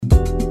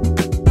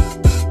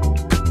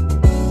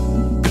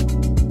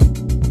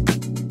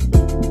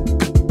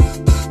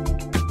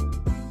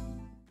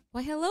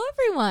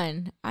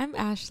everyone. I'm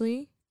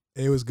Ashley.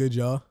 Hey, what's good,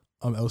 y'all?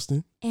 I'm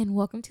Elston. And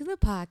welcome to the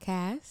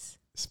podcast.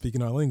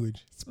 Speaking our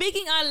language.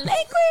 Speaking our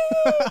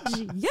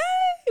language.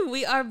 Yay!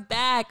 We are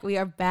back. We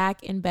are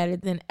back and better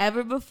than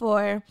ever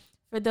before.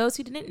 For those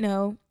who didn't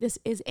know, this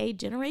is a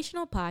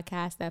generational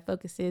podcast that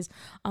focuses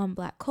on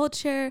Black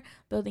culture,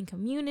 building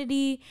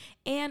community,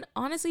 and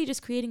honestly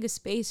just creating a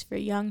space for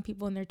young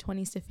people in their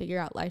 20s to figure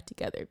out life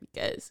together,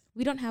 because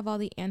we don't have all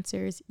the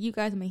answers. You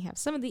guys may have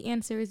some of the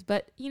answers,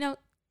 but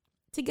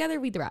together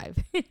we thrive.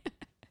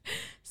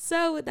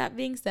 So with that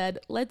being said,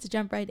 let's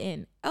jump right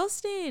in.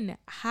 Elston,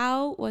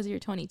 how was your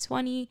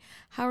 2020?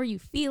 How are you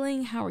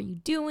feeling? How are you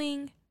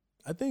doing?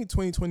 I think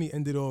 2020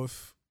 ended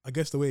off, I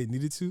guess, the way it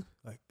needed to.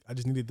 Like, I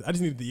just needed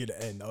the year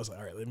to end. I was like,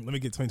 all right, let me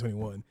get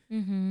 2021.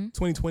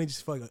 2020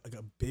 just felt like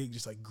a big,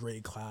 just like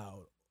gray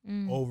cloud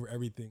over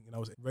everything. And I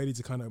was ready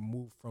to kind of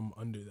move from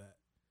under that.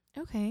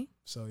 Okay.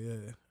 So,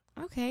 yeah.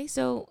 Okay.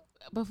 So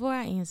before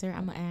I answer,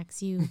 I'm going to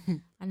ask you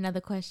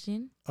another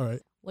question. All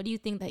right. What do you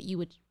think that you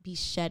would be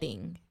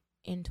shedding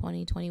in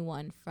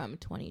 2021 from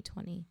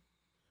 2020?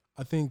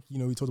 I think, we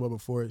talked about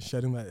before,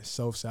 shedding that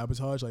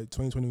self-sabotage. Like,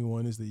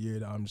 2021 is the year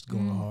that I'm just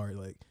going hard.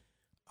 Like,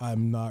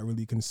 I'm not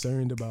really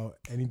concerned about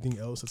anything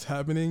else that's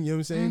happening. You know what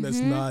I'm saying? That's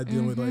not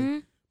dealing with,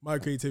 like, my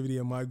creativity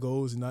and my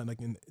goals, and not, like,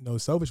 in no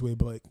selfish way,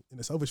 but, like, in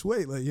a selfish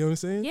way. Like, you know what I'm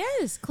saying?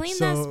 Yes, clean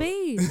that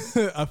space.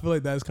 I feel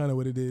like that's kind of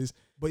what it is.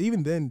 But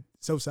even then,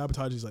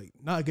 self-sabotage is, like,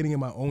 not getting in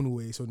my own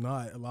way, so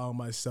not allowing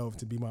myself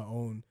to be my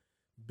own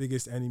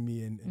biggest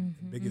enemy and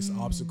biggest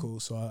obstacle.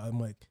 So I'm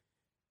like,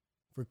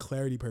 for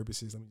clarity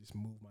purposes, let me just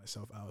move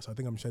myself out. So I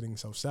think I'm shedding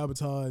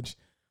self-sabotage.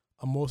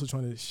 I'm also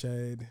trying to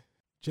shed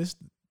just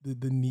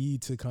the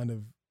need to kind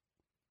of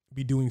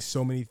be doing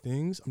so many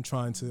things. I'm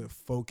trying to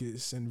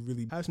focus and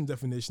really have some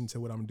definition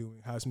to what I'm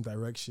doing, have some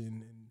direction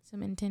and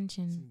some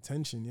intention.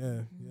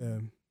 Yeah.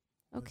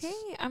 Okay,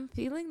 I'm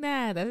feeling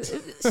that.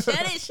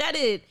 Shed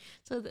it.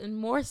 So that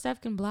more stuff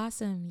can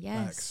blossom.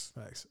 Yes.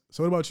 Facts.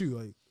 So what about you?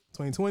 Like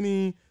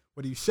 2020,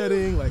 what are you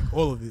shedding? Like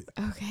all of it.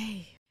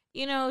 Okay.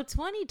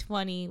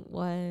 2020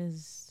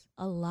 was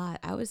a lot.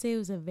 I would say it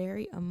was a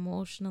very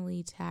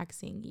emotionally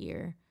taxing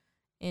year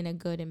in a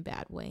good and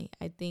bad way.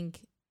 I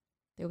think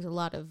there was a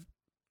lot of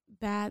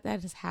bad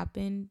that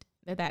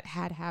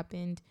had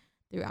happened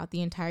throughout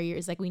the entire year.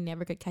 It's like we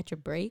never could catch a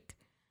break,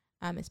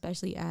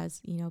 especially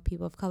as,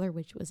 people of color,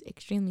 which was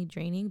extremely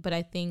draining. But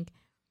I think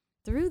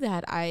through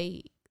that,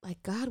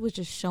 God was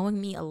just showing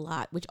me a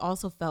lot, which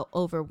also felt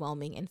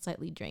overwhelming and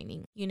slightly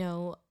draining.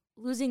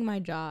 Losing my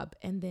job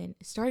and then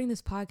starting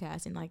this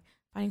podcast and like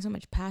finding so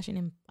much passion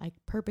and like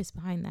purpose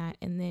behind that,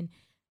 and then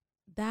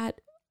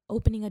that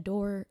opening a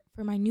door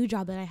for my new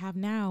job that I have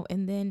now,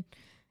 and then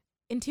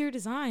interior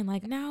design,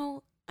 like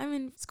now I'm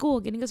in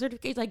school getting a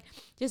certification. Like,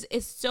 just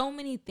it's so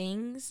many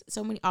things,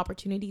 so many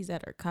opportunities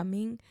that are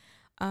coming,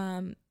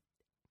 that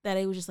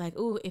it was just like,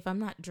 ooh, if I'm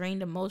not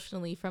drained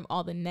emotionally from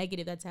all the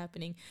negative that's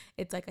happening,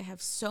 it's like I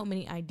have so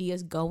many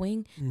ideas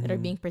going that are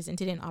being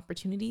presented in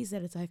opportunities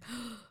that it's like,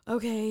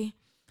 okay,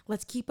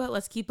 let's keep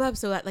up.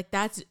 So that,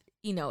 that's,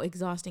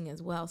 exhausting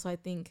as well. So I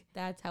think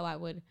that's how I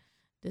would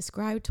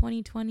describe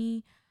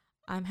 2020.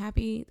 I'm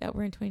happy that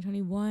we're in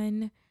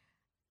 2021.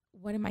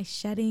 What am I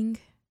shedding?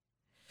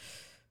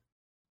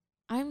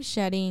 I'm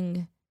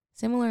shedding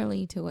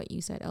similarly to what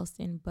you said,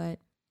 Elston, but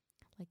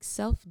like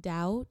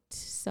self-doubt,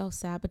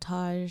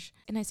 self-sabotage.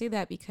 And I say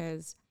that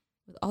because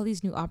with all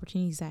these new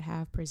opportunities that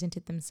have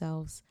presented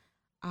themselves,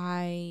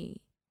 I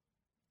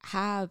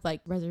have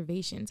like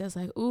reservations. I was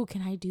like, ooh,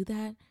 can I do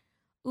that?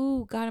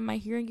 Ooh, God, am I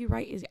hearing you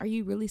right? Are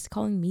you really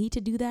calling me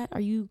to do that? Are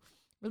you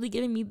really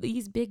giving me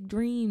these big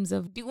dreams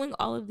of doing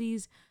all of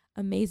these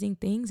amazing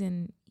things?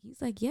 And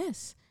he's like,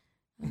 yes.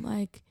 I'm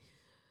like,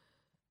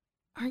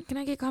 all right, can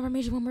I get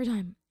confirmation one more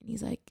time? And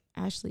he's like,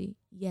 Ashley,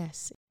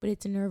 yes. But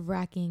it's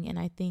nerve-wracking. And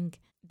I think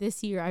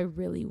this year I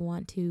really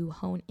want to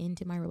hone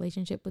into my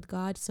relationship with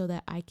God so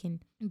that I can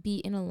be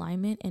in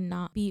alignment and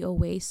not be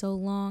away so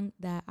long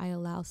that I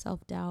allow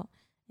self-doubt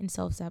and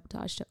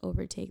self-sabotage to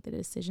overtake the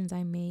decisions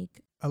I make.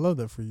 I love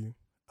that for you.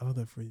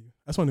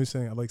 That's one new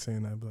saying. I like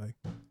saying that. But like,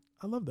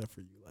 I love that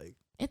for you. Like,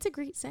 it's a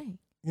great saying.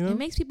 It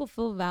makes people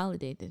feel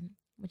validated,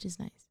 which is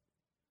nice.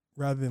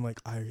 Rather than like,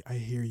 I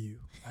hear you.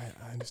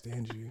 I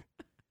understand you.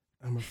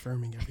 I'm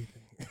affirming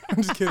everything.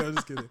 I'm just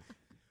kidding.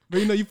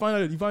 But you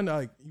find out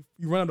like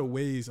you run out of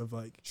ways of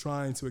like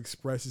trying to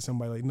express to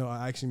somebody like, no,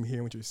 I actually am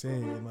hearing what you're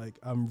saying, and like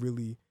I'm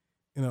really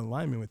in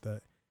alignment with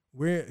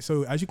that.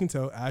 So as you can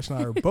tell, Ash and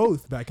I are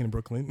both back in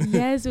Brooklyn.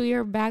 Yes, we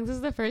are back. This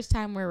is the first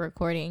time we're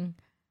recording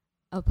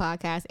a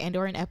podcast and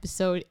or an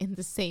episode in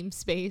the same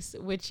space,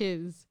 which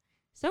is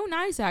so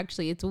nice.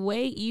 Actually, it's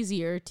way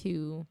easier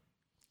to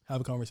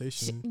have a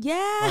conversation.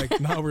 Yeah, like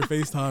not over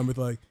FaceTime with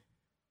like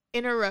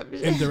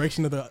interruption in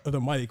direction of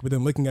the mic, but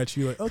then looking at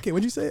you like, okay,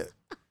 what'd you say?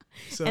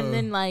 So, and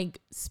then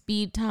like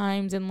speed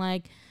times and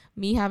like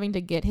me having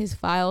to get his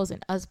files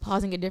and us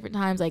pausing at different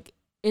times, like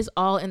it's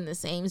all in the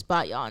same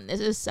spot, y'all. And this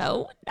is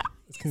so nice.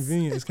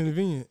 It's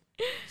convenient.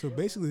 So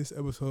basically this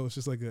episode is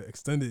just like an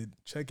extended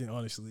check-in,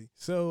 honestly.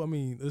 So, I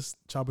mean, let's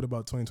chop it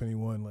about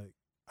 2021. Like,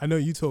 I know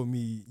you told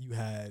me you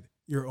had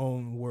your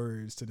own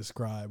words to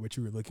describe what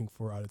you were looking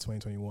for out of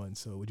 2021.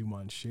 So would you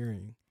mind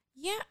sharing?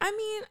 Yeah, I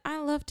mean, I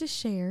love to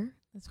share.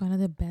 That's one of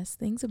the best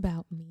things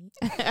about me.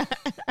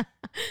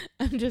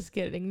 I'm just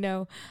kidding.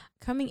 No,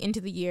 coming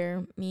into the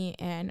year, me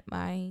and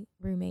my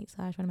roommate /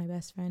 one of my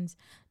best friends,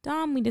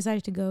 Dom, we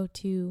decided to go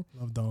to.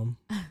 Love Dom.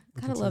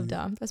 Kind of love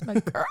Dom. That's my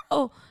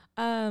girl.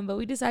 But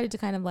we decided to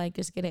kind of like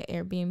just get an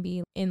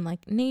Airbnb in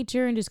like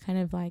nature and just kind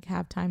of like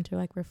have time to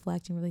like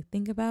reflect and really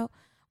think about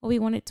what we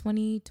wanted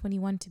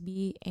 2021 to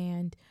be.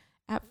 And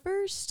at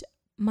first,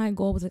 my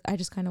goal was like, I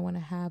just kind of want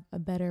to have a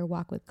better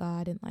walk with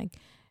God. And like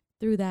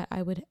through that,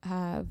 I would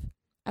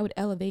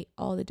elevate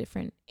all the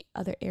different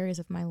other areas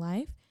of my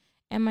life.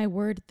 And my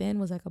word then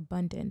was like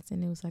abundance.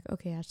 And it was like,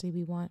 okay, actually,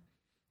 we want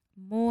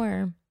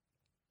more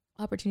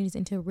opportunities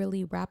and to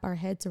really wrap our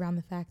heads around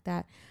the fact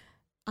that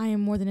I am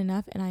more than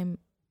enough and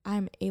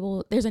I'm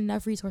able, there's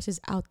enough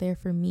resources out there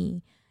for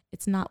me.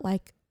 It's not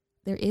like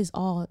there is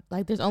all,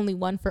 like there's only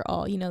one for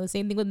all, you know, the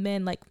same thing with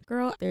men, like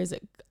girl, there's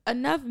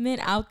enough men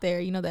out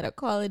there, you know, that are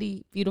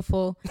quality,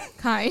 beautiful,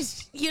 kind,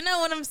 you know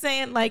what I'm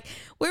saying? Like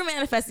we're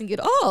manifesting it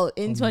all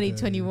in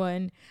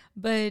 2021,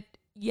 but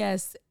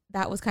yes,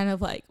 that was kind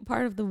of like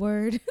part of the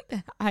word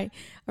that I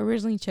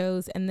originally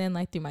chose. And then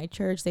like through my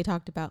church, they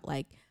talked about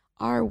like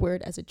our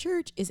word as a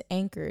church is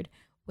anchored,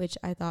 which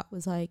I thought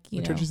was like,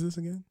 what church is this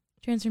again?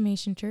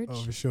 Transformation Church.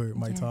 Oh, for sure.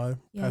 Mike Todd.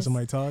 Yes. Pastor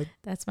Mike Todd.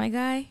 That's my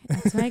guy.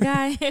 That's my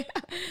guy.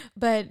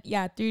 But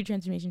yeah, through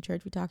Transformation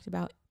Church, we talked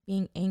about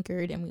being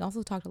anchored. And we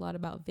also talked a lot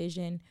about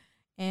vision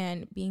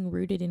and being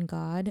rooted in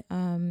God.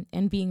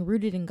 And being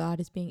rooted in God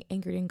is being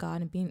anchored in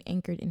God and being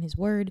anchored in his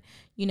word,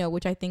 you know,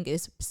 which I think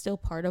is still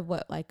part of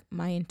what like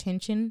my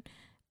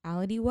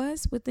intentionality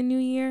was with the new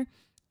year.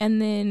 And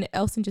then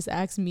Elson just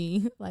asked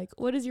me, like,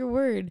 what is your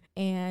word?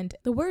 And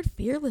the word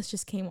fearless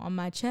just came on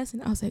my chest.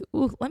 And I was like,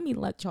 ooh, let me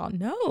let y'all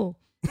know.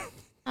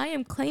 I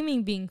am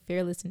claiming being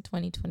fearless in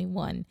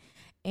 2021.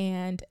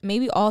 And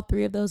maybe all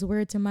three of those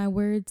words are my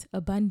words: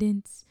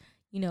 abundance,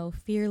 you know,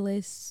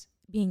 fearless,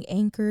 being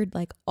anchored.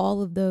 Like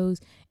all of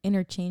those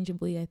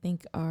interchangeably, I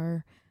think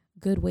are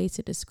good ways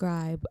to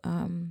describe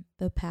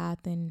the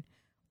path and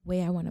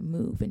way I want to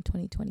move in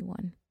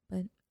 2021.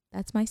 But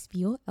that's my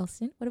spiel.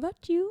 Elson, what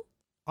about you?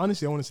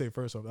 Honestly, I want to say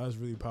first off, that was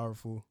really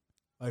powerful.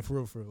 Like for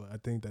real. I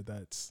think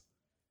that's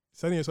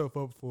setting yourself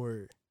up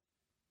for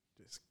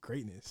just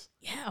greatness.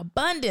 Yeah,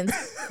 abundance.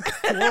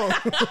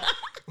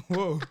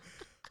 Whoa.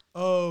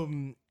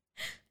 I'm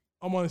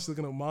honestly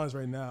looking at mine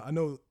right now. I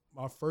know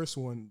my first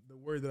one, the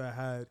word that I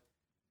had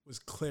was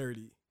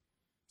clarity.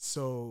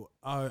 So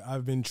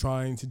I've been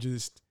trying to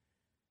just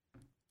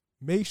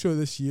make sure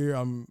this year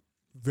I'm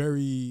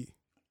very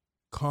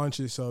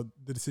conscious of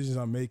the decisions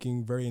I'm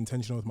making, very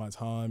intentional with my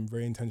time,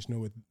 very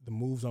intentional with the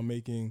moves I'm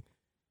making.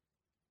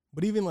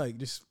 But even like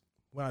just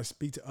when I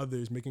speak to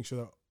others, making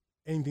sure that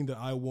anything that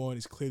I want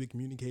is clearly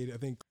communicated. I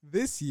think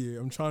this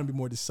year I'm trying to be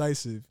more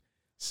decisive.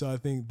 So I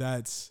think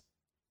that's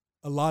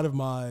a lot of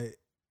I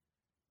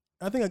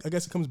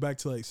guess it comes back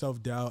to like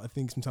self-doubt. I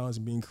think sometimes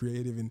being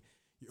creative and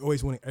you're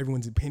always wanting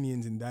everyone's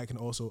opinions, and that can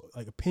also,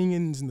 like,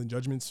 opinions and the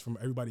judgments from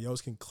everybody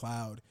else can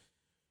cloud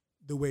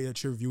the way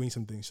that you're viewing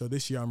something. So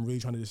this year I'm really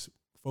trying to just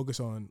focus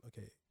on,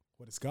 okay,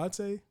 what does God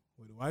say?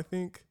 What do I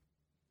think?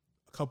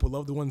 A couple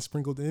of the ones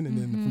sprinkled in, and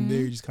then from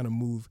there you just kind of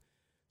move.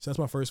 So that's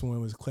my first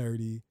one, was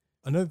clarity.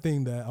 Another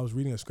thing that I was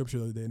reading a scripture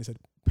the other day, and it said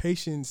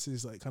patience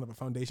is like kind of a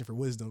foundation for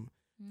wisdom.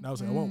 And I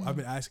was like, I've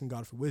been asking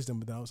God for wisdom,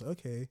 but then I was like,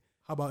 okay,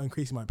 how about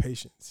increasing my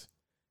patience?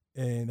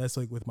 And that's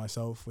like with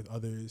myself, with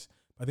others.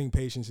 I think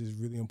patience is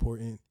really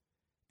important.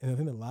 And I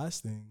think the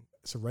last thing,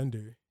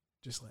 surrender,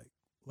 just like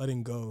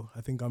letting go.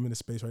 I think I'm in a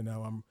space right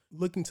now. I'm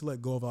looking to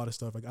let go of a lot of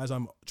stuff. Like as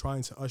I'm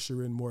trying to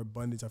usher in more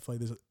abundance, I feel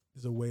like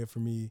there's a way for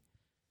me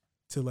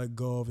to let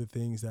go of the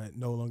things that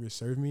no longer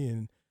serve me,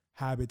 and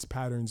habits,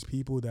 patterns,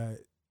 people that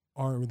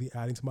aren't really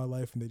adding to my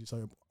life, and they just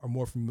like are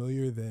more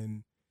familiar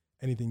than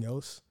anything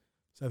else.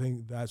 So I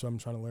think that's what I'm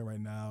trying to learn right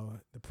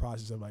now, the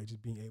process of like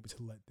just being able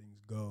to let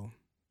things go.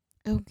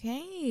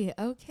 Okay.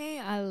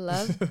 I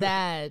love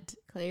that.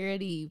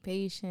 Clarity,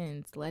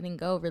 patience, letting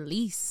go,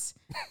 release.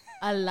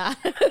 A lot.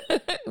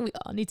 We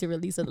all need to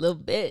release a little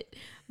bit.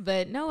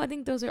 But no, I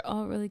think those are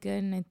all really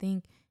good. And I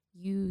think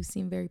you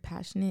seem very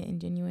passionate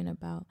and genuine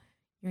about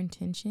your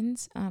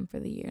intentions for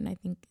the year. And I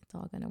think it's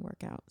all going to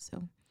work out.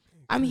 So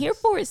I'm here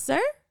for it,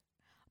 sir.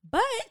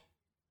 But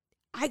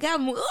I got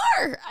more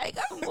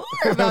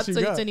about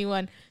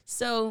 2021.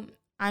 So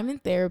I'm in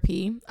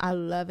therapy. I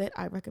love it.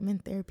 I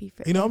recommend therapy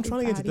for everybody. I'm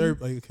trying to get to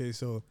therapy. Like, okay,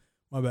 so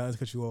my bad to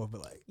cut you off,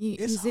 but like,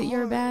 is it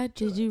your bad?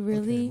 Did you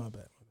really? Okay, my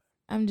bad.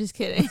 I'm just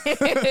kidding.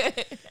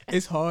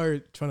 It's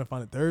hard trying to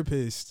find a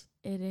therapist.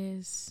 It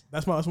is.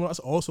 That's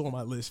also on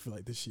my list for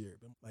like this year.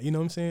 Like, you know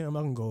what I'm saying? I'm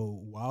not gonna go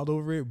wild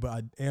over it, but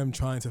I am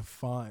trying to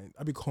find.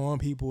 I be calling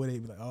people and they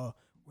be like, "Oh,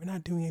 we're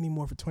not doing any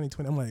more for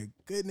 2020." I'm like,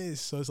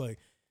 goodness. So it's like,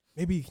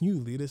 maybe can you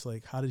lead us?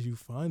 Like, how did you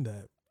find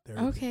that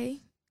therapy? Okay,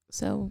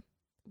 so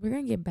we're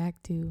gonna get back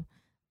to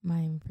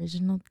my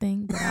original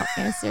thing, but I'll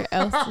answer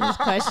Elson's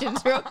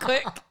questions real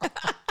quick.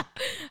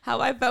 How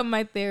I found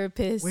my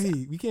therapist.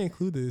 Wait, we can't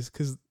include this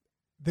because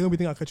they're gonna be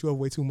thinking I cut you off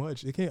way too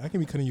much. I can't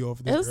be cutting you off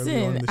this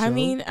early on in the show. I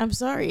mean, I'm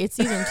sorry. It's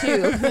season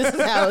 2. This is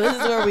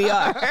where we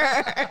are.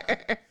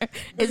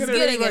 It's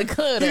getting like,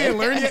 included. He didn't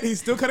learn yet. He's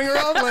still cutting her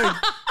off. Like,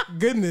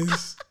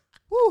 goodness.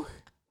 Woo.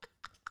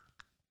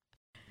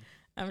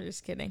 I'm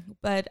just kidding.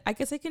 But I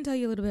guess I can tell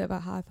you a little bit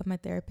about how I found my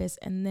therapist,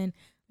 and then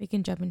we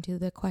can jump into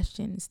the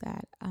questions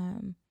that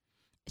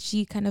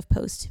she kind of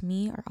posed to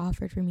me or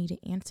offered for me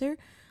to answer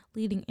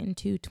leading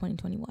into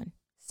 2021.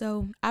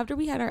 So after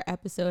we had our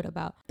episode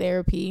about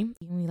therapy,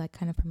 we like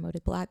kind of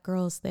promoted Black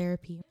girls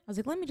therapy. I was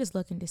like, let me just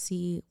look into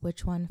see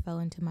which one fell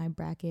into my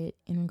bracket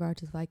in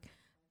regards to like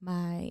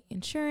my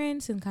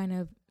insurance and kind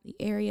of the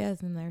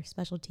areas and their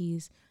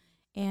specialties.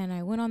 And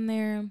I went on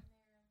there,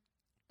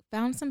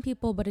 found some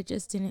people, but it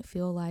just didn't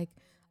feel like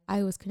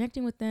I was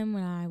connecting with them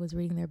when I was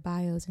reading their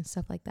bios and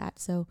stuff like that.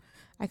 So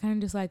I kind of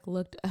just like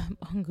looked up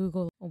on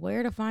Google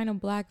where to find a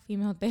Black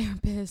female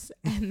therapist.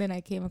 And then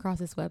I came across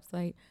this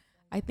website.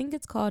 I think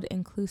it's called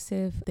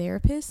Inclusive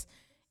Therapist,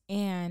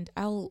 and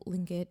I'll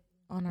link it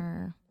on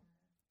our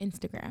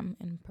Instagram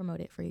and promote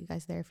it for you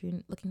guys there if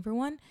you're looking for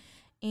one.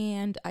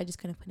 And I just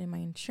kind of put in my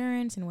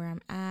insurance and where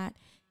I'm at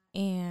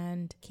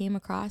and came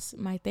across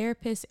my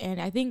therapist.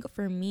 And I think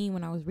for me,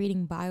 when I was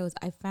reading bios,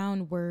 I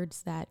found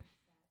words that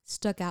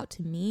stuck out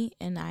to me.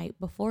 And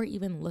before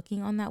even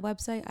looking on that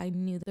website, I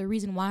knew the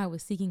reason why I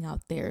was seeking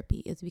out therapy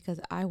is because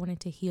I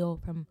wanted to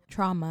heal from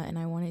trauma, and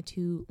I wanted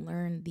to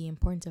learn the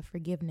importance of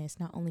forgiveness,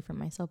 not only for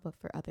myself, but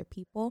for other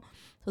people.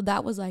 So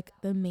that was like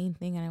the main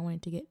thing. And I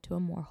wanted to get to a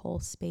more whole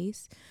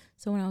space.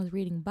 So when I was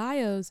reading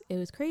bios, it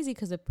was crazy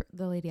because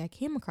the lady I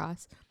came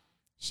across,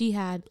 she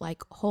had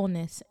like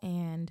wholeness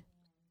and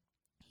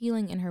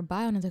healing in her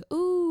bio. And I was like,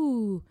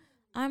 ooh,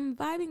 I'm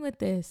vibing with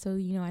this. So,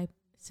 I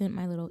sent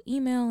my little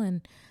email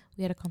and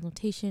we had a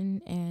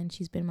consultation, and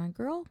she's been my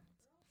girl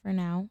for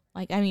now.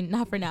 Like, I mean,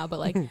 not for now, but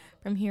like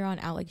from here on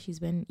out, like she's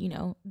been,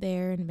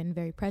 there and been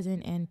very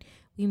present, and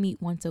we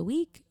meet once a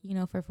week,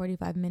 for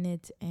 45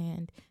 minutes.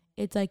 And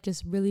it's like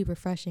just really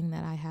refreshing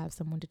that I have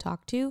someone to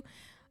talk to.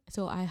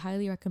 So I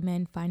highly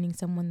recommend finding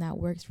someone that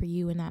works for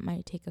you, and that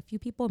might take a few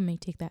people, may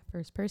take that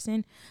first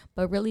person,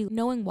 but really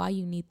knowing why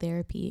you need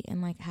therapy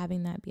and like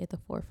having that be at the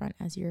forefront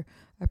as you're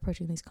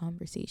approaching these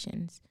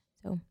conversations.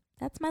 So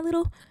that's my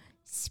little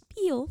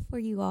spiel for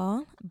you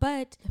all.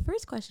 But the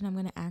first question I'm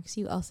going to ask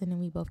you, Elson, and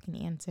we both can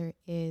answer,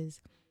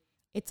 is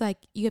it's like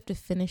you have to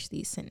finish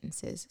these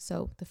sentences.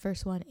 So the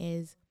first one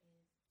is,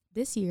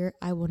 this year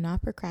I will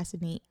not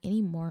procrastinate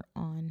anymore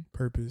on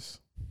purpose.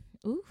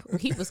 Ooh,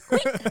 he was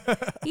quick.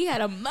 He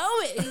had a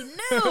moment. He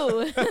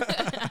knew.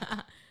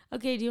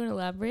 Okay, do you want to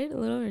elaborate a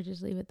little or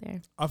just leave it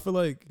there? I feel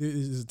like there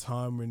is a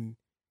time when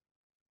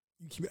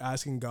you keep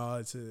asking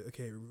God to,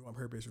 okay, reveal my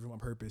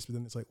purpose. But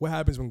then it's like, what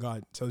happens when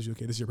God tells you,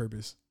 okay, this is your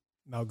purpose,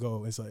 now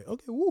go? It's like,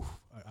 okay, woo,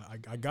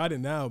 I got it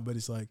now. But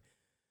it's like,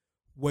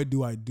 what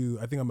do? I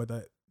think I'm at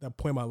that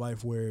point in my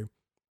life where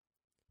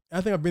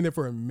I think I've been there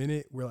for a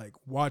minute where like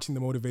watching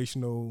the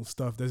motivational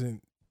stuff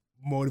doesn't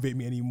motivate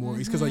me anymore.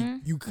 It's because like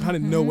you kind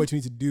of know what you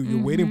need to do.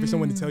 You're waiting for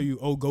someone to tell you,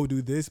 oh, go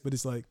do this. But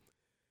it's like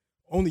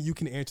only you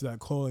can answer that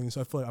calling.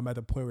 So I feel like I'm at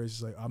the point where it's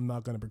just like, I'm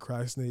not going to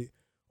procrastinate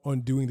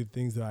on doing the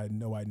things that I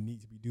know I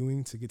need to be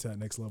doing to get to that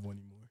next level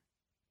anymore.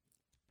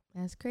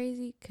 That's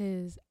crazy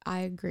because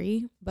I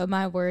agree. But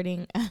my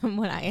wording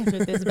when I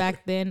answered this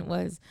back then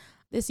was,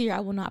 this year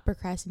I will not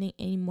procrastinate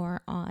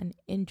anymore on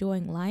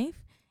enjoying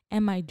life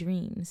and my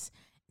dreams.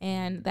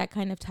 And that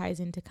kind of ties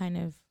into kind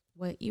of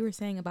what you were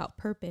saying about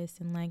purpose.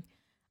 And like,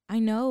 I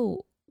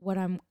know what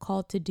I'm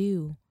called to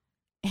do.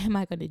 Am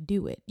I going to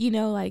do it?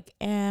 Like,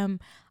 am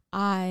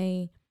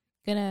I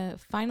going to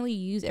finally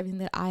use everything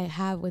that I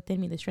have within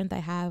me, the strength I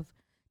have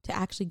to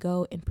actually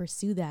go and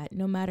pursue that,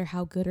 no matter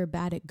how good or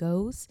bad it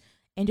goes,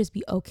 and just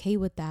be okay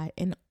with that.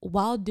 And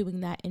while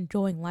doing that,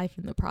 enjoying life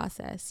in the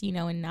process,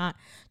 and not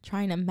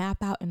trying to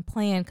map out and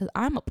plan, because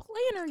I'm a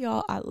planner,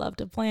 y'all. I love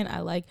to plan. I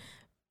like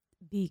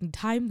being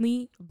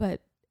timely,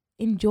 but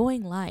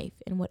enjoying life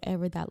and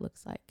whatever that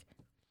looks like.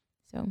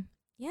 So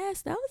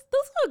yes, those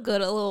were good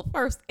little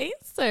first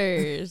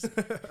answers.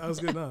 That was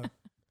good, huh?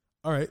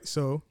 All right,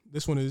 so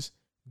this one is,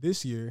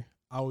 this year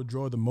I will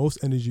draw the most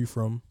energy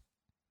from.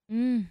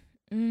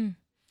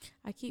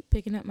 I keep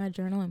picking up my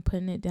journal and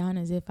putting it down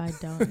as if I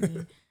don't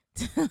need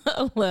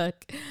to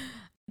look.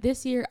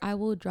 This year I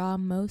will draw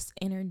the most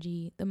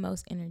energy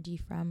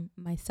from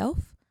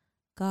myself,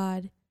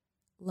 God,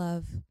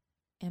 love,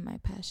 and my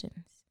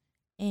passions.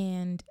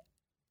 And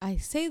I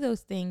say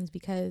those things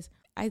because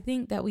I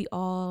think that we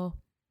all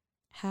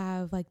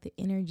have like the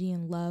energy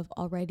and love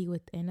already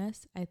within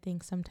us. I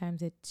think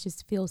sometimes it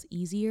just feels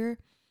easier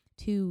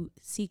to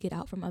seek it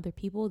out from other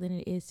people than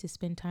it is to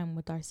spend time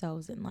with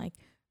ourselves and like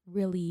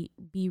really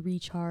be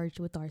recharged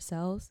with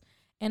ourselves.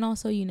 And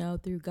also,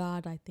 through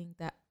God, I think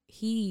that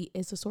He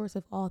is the source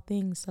of all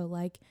things. So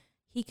like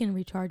He can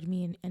recharge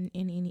me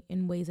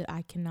in ways that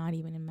I cannot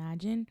even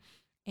imagine.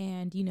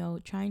 And,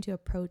 trying to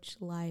approach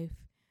life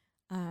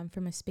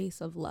from a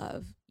space of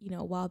love,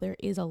 while there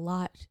is a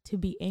lot to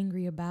be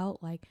angry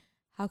about, like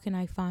how can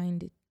I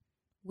find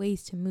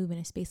ways to move in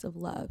a space of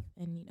love.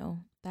 And, you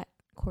know, that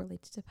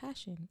correlates to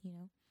passion. You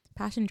know,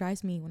 passion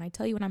drives me. When I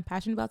tell you when I'm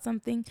passionate about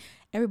something,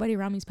 everybody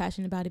around me is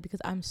passionate about it,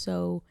 because I'm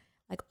so,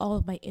 like, all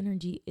of my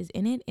energy is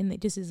in it, and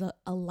it just is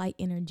a light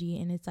energy,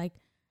 and it's like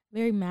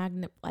very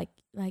like,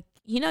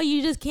 you know,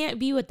 you just can't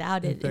be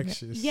without it.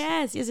 Infectious.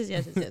 Yes.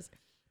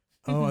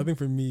 I think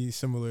for me,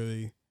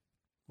 similarly,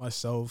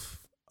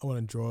 myself, I want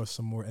to draw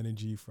some more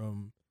energy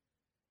from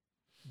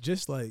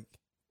just like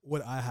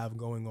what I have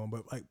going on.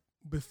 But like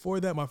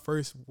before that, my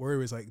first word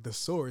was like the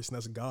source, and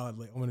that's God.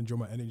 Like I want to draw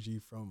my energy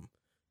from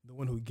the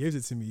one who gives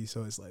it to me.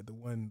 So it's like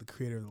the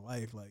creator of the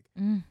life, like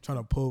trying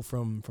to pull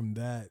from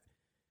that.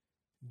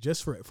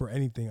 Just for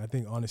anything, I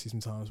think honestly,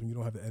 sometimes when you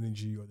don't have the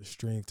energy or the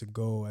strength to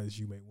go as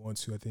you may want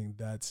to, I think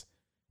that's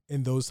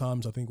in those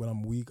times. I think when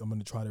I'm weak, I'm going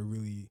to try to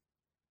really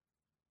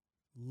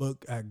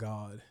look at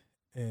God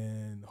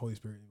and Holy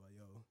Spirit, and be like,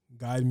 yo,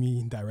 guide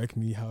me, direct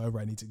me however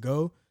I need to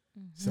go,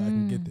 so I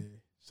can get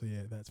there. So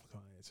yeah, that's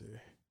my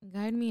answer.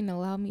 Guide me and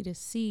allow me to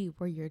see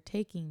where you're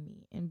taking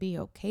me and be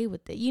okay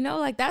with it. You know,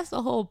 like that's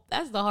the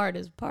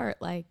hardest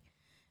part. Like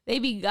they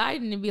be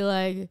guiding and be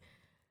like,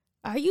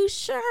 are you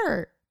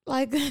sure?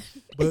 Like,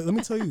 but let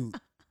me tell you,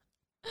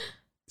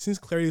 since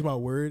clarity is my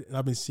word, and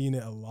I've been seeing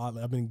it a lot,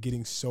 like I've been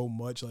getting so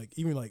much, like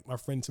even like my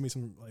friend told me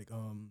some like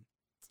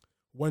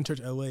One Church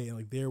LA, and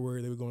like they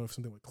were going for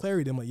something with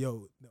clarity. I'm like,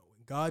 yo, no,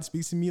 when God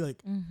speaks to me,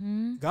 like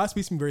God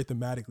speaks to me very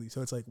thematically.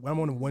 So it's like when I'm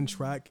on one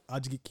track, I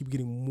just keep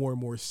getting more and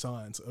more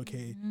signs,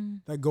 okay,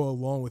 that go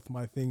along with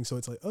my thing. So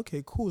it's like,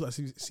 okay, cool. I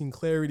seen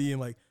clarity,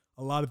 and like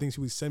a lot of things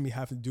he would send me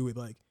have to do with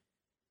like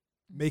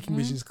making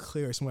visions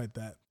clear or something like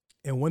that.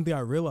 And one thing I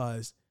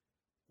realized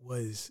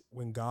was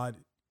when God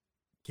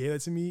gave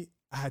that to me,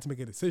 I had to make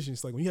a decision.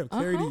 It's like when you have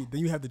clarity,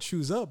 then you have to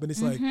choose up, and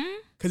it's like,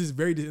 because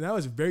it's now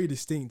it's very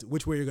distinct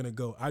which way you're gonna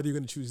go. Either you're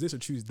gonna choose this or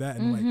choose that.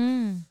 And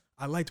like,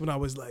 I liked when I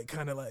was like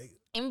kind of like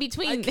in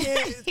between. I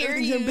can't.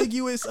 Everything's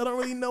ambiguous. I don't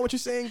really know what you're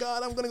saying,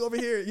 God. I'm gonna go over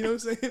here. You know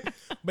what I'm saying?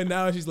 But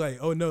now she's like,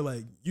 oh no,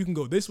 like you can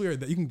go this way or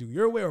that. You can do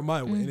your way or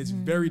my way, and it's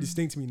very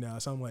distinct to me now.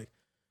 So I'm like,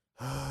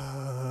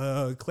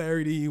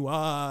 clarity.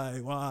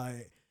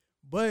 Why?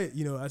 But,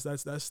 you know,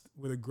 that's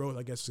where the growth,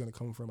 I guess, is going to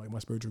come from, like my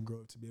spiritual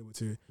growth, to be able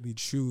to really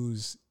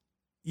choose,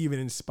 even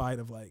in spite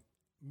of like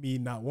me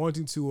not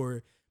wanting to,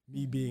 or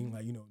me being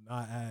like, you know,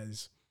 not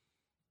as,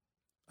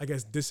 I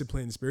guess,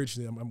 disciplined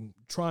spiritually. I'm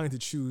trying to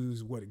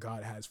choose what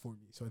God has for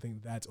me. So I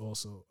think that's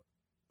also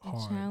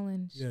hard. A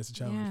challenge. Yeah, it's a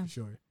challenge for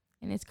sure.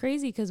 And it's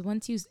crazy because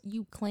once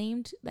you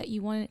claimed that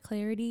you wanted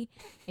clarity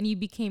and you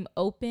became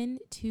open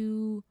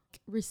to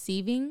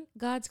receiving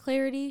God's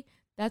clarity,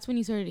 that's when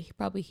you started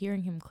probably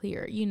hearing him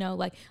clear, you know,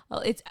 like, oh,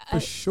 it's for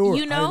sure.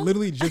 You know, I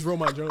literally just wrote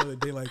my journal the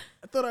day. Like,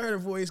 I thought I heard a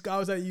voice. God,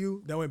 was that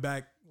you? Then I went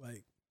back.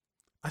 Like,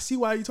 I see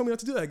why you told me not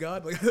to do that,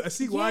 God. Like, I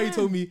see why you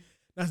told me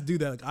not to do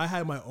that. Like, I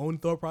had my own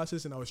thought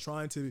process, and I was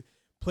trying to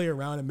play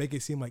around and make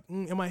it seem like,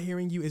 am I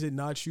hearing you? Is it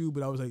not you?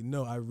 But I was like,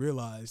 no, I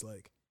realized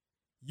like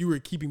you were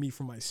keeping me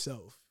from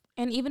myself.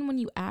 And even when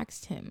you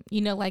asked him,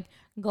 you know, like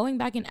going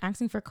back and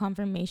asking for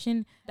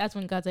confirmation, that's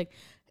when God's like,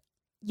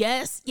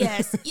 yes. You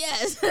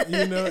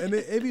know, and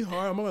it'd be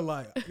hard. I'm not gonna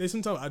lie. There's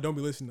sometimes I don't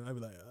be listening. I'd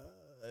be like,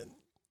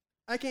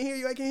 I can't hear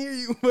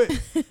you. But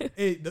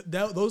hey,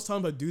 those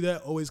times I do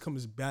that always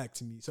comes back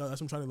to me. So that's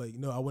what I'm trying to like,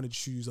 no, I want to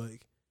choose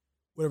like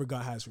whatever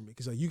God has for me.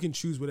 Because like you can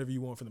choose whatever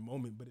you want for the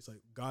moment, but it's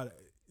like God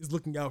is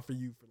looking out for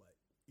you for like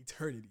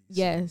eternity.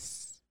 So,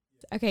 yes.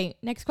 Okay,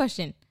 next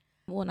question.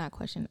 Well, not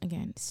question,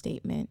 again,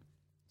 statement.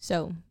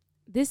 So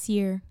this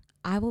year,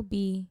 I will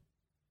be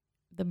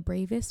the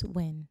bravest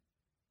when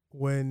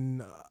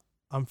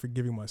I'm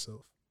forgiving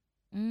myself.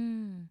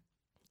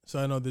 So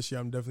I know this year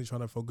I'm definitely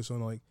trying to focus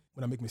on like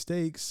when I make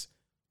mistakes,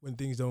 when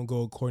things don't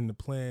go according to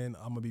plan,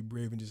 I'm gonna be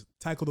brave and just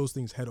tackle those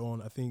things head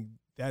on. I think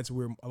that's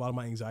where a lot of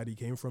my anxiety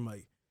came from.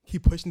 Like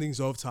keep pushing things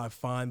off till I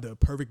find the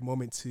perfect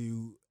moment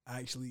to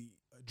actually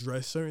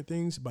address certain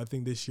things. But I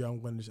think this year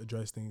I'm going to just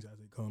address things as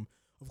they come.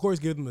 Of course,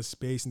 give them the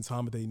space and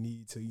time that they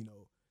need to, you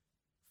know,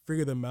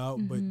 figure them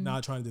out, but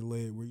not trying to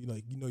delay it where you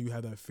like, you know, you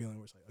have that feeling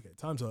where it's like, okay,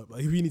 time's up.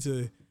 Like we need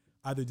to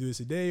either do this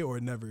today or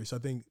never. So I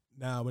think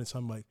now when it's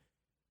time like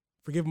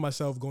forgiving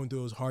myself, going through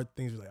those hard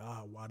things, like,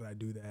 why did I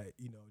do that?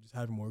 You know, just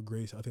having more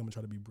grace. I think I'm gonna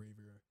try to be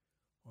braver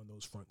on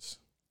those fronts.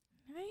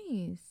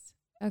 Nice.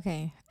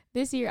 Okay.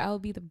 This year I will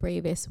be the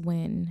bravest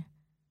when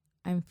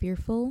I'm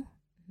fearful,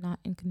 not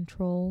in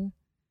control,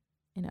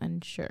 and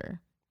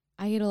unsure.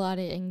 I get a lot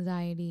of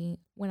anxiety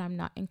when I'm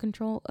not in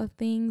control of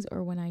things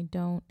or when I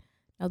don't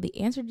know the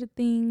answer to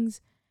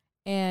things.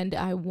 And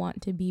I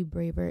want to be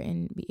braver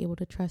and be able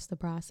to trust the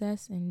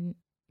process and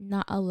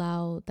not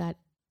allow that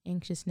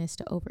anxiousness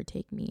to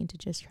overtake me and to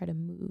just try to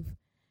move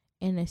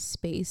in a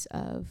space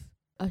of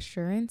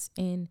assurance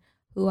in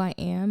who I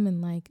am and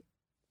like,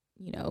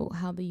 you know,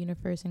 how the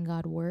universe and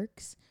God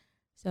works.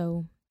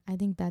 So I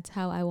think that's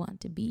how I want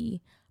to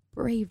be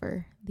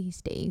braver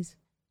these days.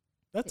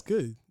 That's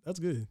good. This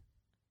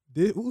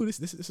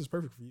is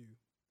perfect for you.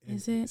 And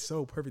is it? It's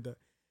so perfect that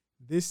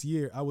this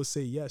year I would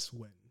say yes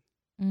when.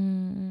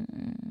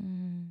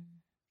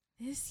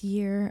 This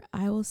year,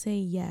 I will say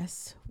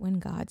yes when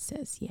God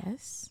says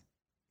yes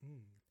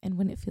and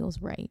when it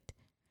feels right.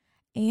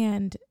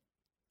 And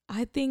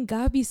I think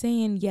God be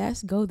saying,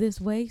 yes, go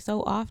this way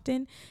so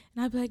often.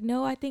 And I'd be like,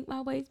 no, I think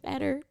my way's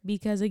better.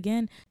 Because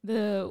again,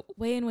 the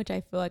way in which I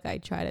feel like I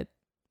try to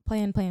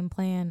plan,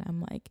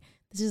 I'm like,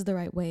 this is the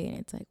right way. And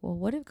it's like, well,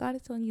 what if God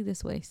is telling you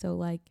this way? So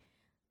like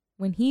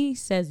when he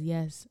says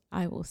yes,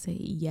 I will say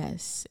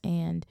yes.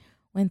 And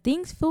when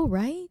things feel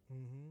right,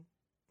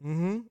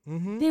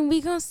 then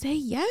we gonna say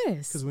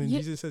yes. Because when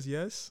Jesus says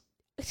yes,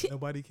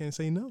 nobody can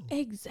say no.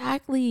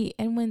 Exactly.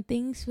 And when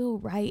things feel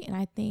right, and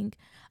I think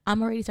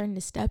I'm already starting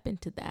to step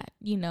into that,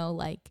 you know,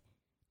 like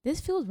this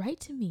feels right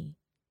to me,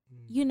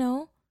 you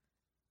know,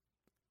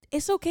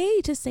 it's okay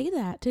to say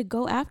that, to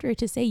go after it,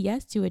 to say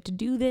yes to it, to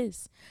do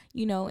this,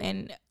 you know.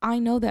 And I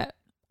know that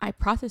I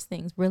process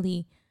things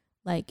really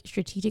like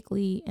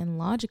strategically and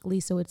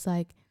logically. So it's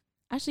like,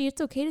 actually,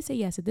 it's okay to say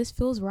yes. If this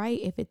feels right,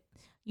 if it,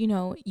 you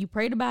know, you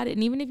prayed about it,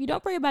 and even if you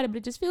don't pray about it, but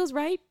it just feels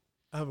right.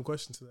 I have a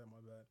question to that, my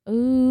bad.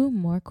 Ooh,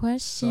 more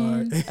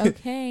questions. Sorry.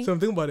 Okay. So I'm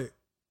thinking about it.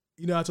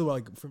 You know, I talk about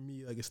like for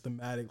me, like it's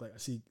thematic, like I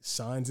see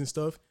signs and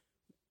stuff.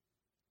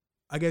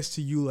 I guess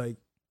to you, like,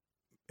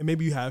 and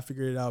maybe you have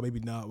figured it out, maybe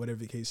not, whatever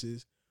the case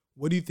is.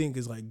 What do you think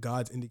is like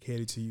God's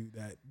indicator to you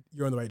that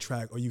you're on the right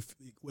track? Or you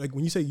like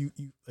when you say you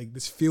like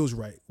this feels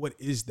right, what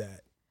is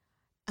that?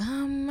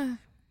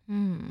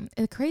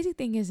 The crazy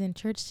thing is in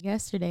church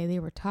yesterday, they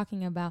were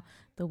talking about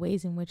the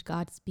ways in which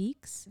God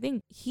speaks. I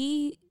think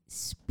he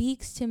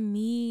speaks to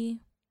me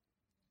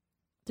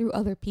through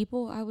other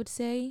people, I would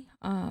say.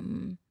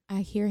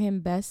 I hear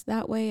him best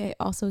that way. I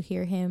also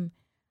hear him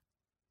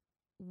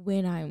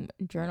when I'm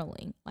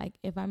journaling. Like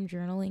if I'm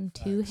journaling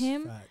to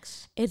him,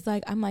 it's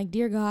like, I'm like,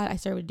 dear God, I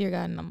start with dear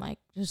God, and I'm like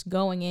just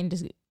going in,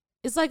 just,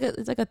 it's like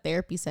a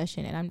therapy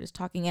session, and I'm just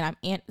talking, and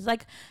it's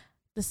like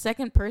the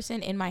second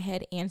person in my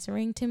head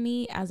answering to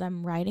me as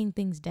I'm writing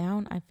things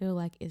down, I feel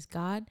like is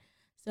God.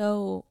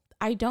 So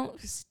I don't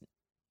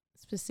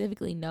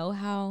specifically know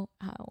how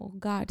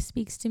God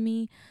speaks to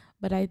me,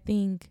 but I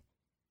think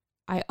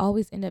I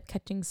always end up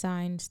catching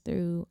signs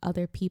through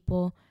other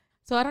people.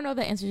 So I don't know if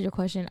that answers your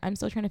question. I'm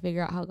still trying to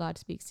figure out how God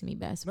speaks to me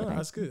best. No, but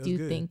that's good. I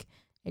do think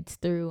it's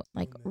through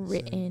like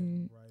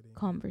written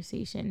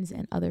conversations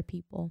and other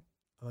people.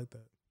 I like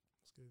that.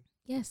 That's good.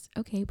 Yes.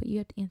 Okay. But you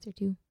have to answer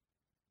too.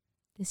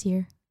 This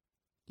year,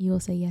 you will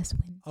say yes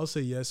when? I'll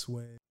say yes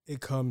when it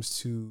comes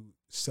to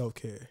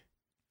self-care.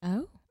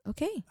 Oh,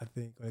 okay. I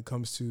think when it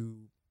comes to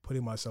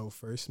putting myself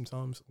first,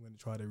 sometimes I'm going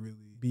to try to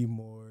really be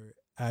more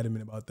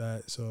adamant about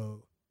that.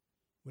 So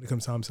when it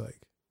comes time to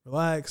like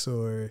relax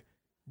or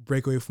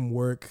break away from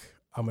work,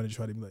 I'm going to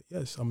try to be like,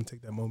 yes, I'm going to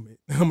take that moment.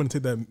 I'm going to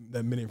take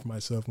that minute for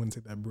myself. I'm going to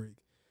take that break.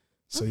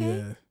 So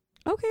okay.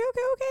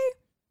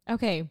 Yeah.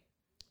 Okay.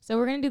 So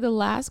we're going to do the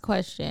last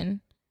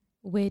question,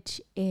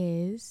 which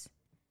is,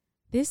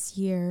 this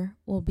year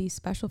will be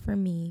special for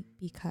me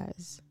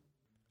because.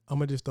 I'm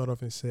going to just start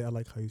off and say I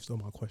like how you stole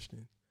my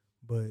question,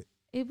 but.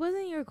 It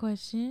wasn't your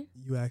question.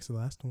 You asked the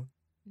last one.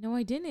 No,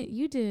 I didn't.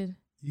 You did.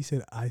 You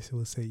said I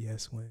will say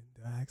yes when.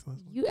 Did I ask the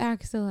last one? You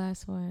asked the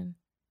last one.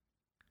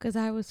 Because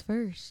I was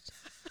first.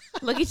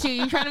 Look at you.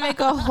 You're trying to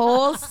make a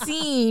whole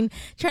scene.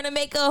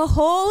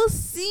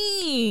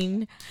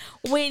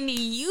 When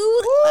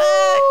you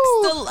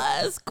asked the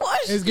last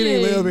question. It's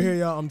getting late over here,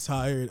 y'all. I'm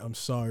tired. I'm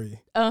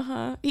sorry.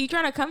 He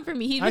trying to come for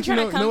me. He's been Actually,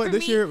 trying to come for me.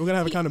 This year, we're going to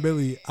have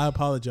accountability. I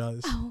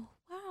apologize. Oh,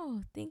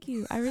 wow. Thank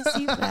you. I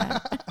received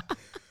that.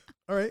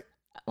 All right.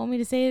 Want me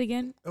to say it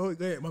again? Oh,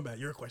 go ahead. My bad.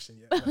 Your question.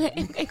 Yeah.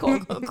 Okay,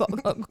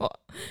 go.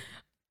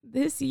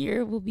 This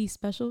year will be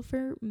special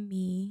for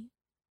me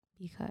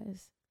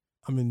because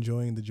I'm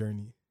enjoying the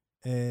journey.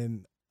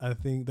 And I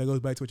think that goes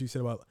back to what you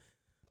said about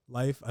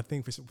life. I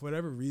think for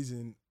whatever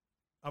reason,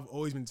 I've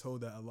always been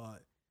told that a lot.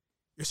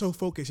 You're so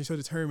focused, you're so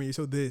determined, you're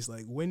so this.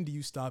 Like, when do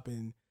you stop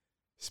and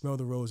smell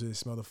the roses,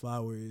 smell the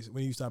flowers?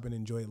 When do you stop and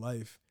enjoy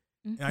life?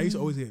 Mm-hmm. And I used to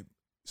always get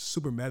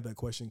super mad at that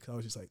question because I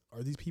was just like,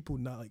 are these people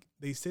not like,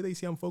 they say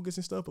I'm focused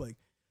and stuff, but like,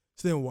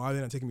 so then why are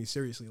they not taking me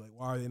seriously? Like,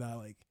 why are they not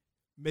like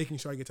making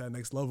sure I get to that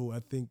next level? I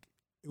think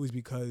it was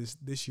because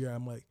this year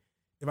I'm like,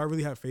 if I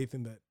really have faith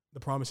in that the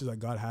promises that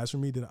God has for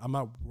me, then I'm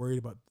not worried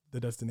about the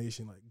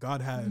destination. Like,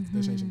 God has the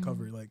destination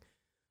covered. Like,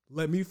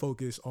 let me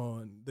focus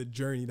on the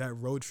journey, that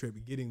road trip,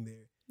 getting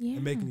there,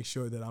 and making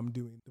sure that I'm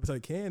doing the best I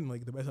can.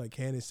 Like, the best I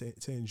can is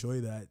to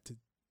enjoy that, to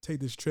take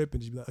this trip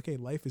and just be like, okay,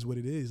 life is what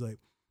it is. Like,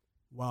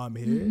 while I'm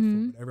here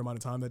for whatever amount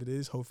of time that it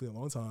is, hopefully a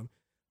long time,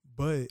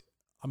 but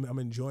I'm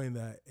enjoying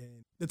that.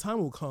 And the time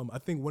will come. I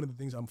think one of the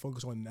things I'm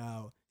focused on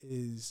now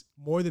is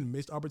more than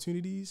missed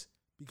opportunities,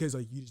 because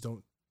like you just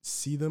don't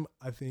see them.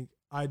 I think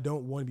I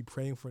don't want to be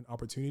praying for an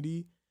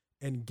opportunity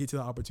and get to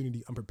the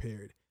opportunity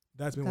unprepared.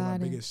 That's been one of my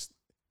biggest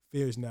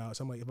fears now.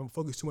 So I'm like, if I'm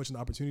focused too much on the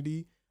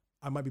opportunity,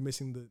 I might be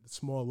missing the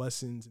small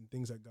lessons and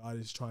things that God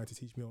is trying to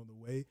teach me on the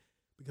way,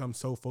 because I'm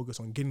so focused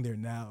on getting there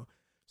now.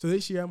 So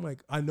this year, I'm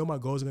like, I know my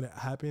goals are going to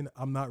happen.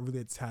 I'm not really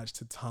attached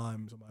to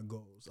times of my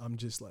goals. I'm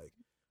just like,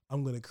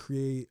 I'm going to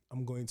create.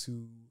 I'm going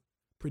to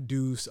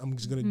produce. I'm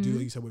just going to do,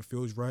 like you said, what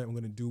feels right. I'm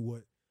going to do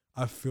what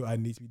I feel I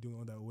need to be doing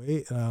all that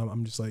way. And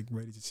I'm just like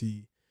ready to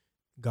see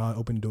God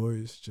open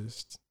doors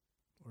just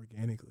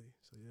organically.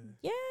 So yeah.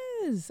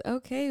 Yes.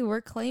 Okay,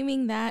 we're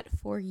claiming that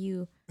for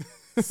you,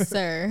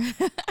 sir.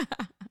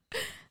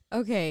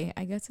 Okay,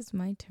 I guess it's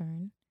my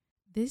turn.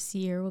 This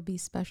year will be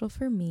special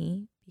for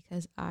me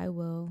because I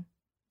will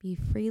be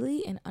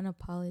freely and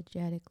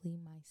unapologetically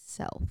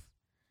myself.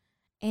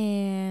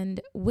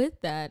 And with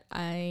that,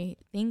 I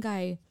think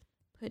I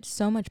put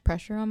so much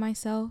pressure on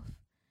myself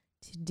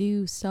to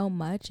do so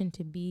much and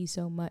to be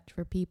so much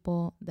for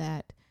people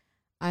that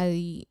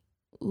I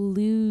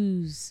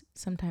lose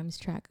sometimes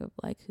track of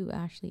like who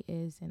Ashley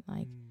is and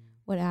like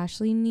what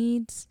Ashley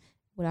needs,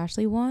 what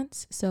Ashley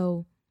wants.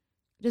 So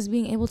just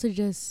being able to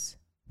just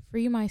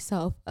free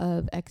myself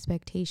of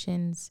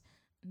expectations,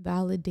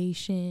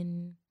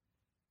 validation,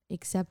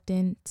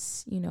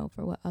 acceptance, you know,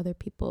 for what other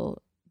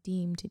people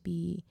deem to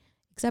be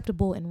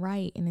acceptable and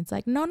right. And it's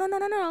like,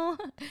 no.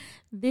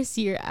 This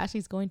year,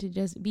 Ashley's going to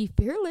just be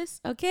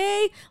fearless,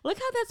 okay? Look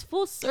how that's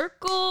full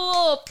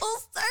circle.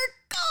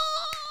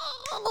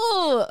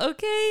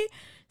 Okay?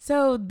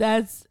 So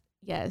that's,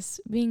 yes,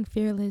 being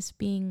fearless,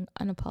 being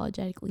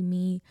unapologetically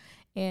me.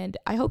 And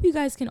I hope you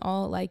guys can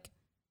all like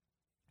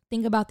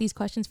think about these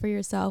questions for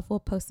yourself. We'll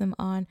post them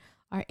on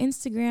our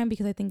Instagram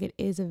because I think it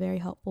is a very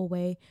helpful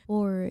way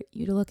for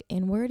you to look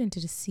inward and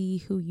to see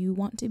who you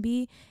want to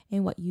be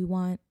and what you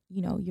want,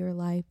 you know, your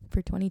life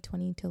for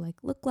 2020 to like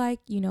look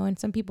like, you know. And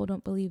some people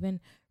don't believe in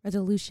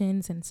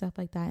resolutions and stuff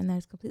like that, and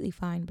that's completely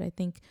fine. But I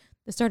think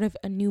the start of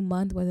a new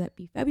month, whether that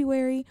be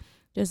February,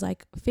 just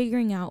like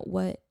figuring out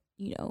what,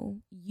 you know,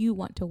 you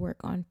want to work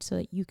on so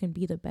that you can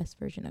be the best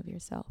version of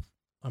yourself.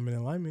 I'm in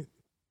alignment.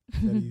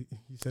 You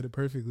said it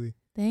perfectly.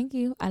 Thank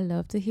you. I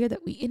love to hear that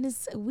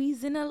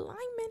we's in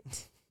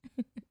alignment.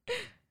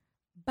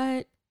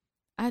 But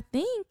I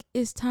think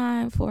it's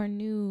time for a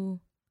new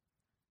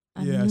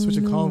switch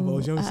of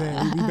convos. You know what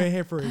I'm saying? We've been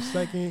here for a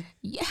second.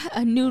 Yeah,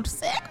 a new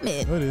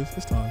segment. Oh, it is.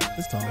 It's time.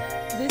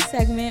 This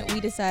segment, we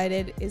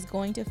decided, is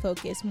going to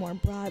focus more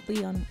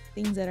broadly on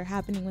things that are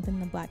happening within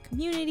the Black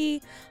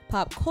community,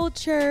 pop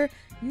culture,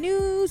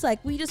 news.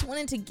 Like, we just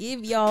wanted to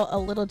give y'all a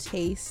little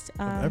taste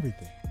of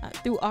everything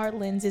through our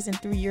lenses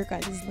and through your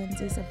guys'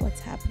 lenses of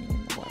what's happening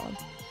in the world.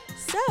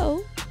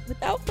 So,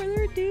 without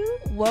further ado,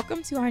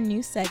 welcome to our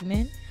new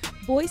segment,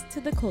 Voice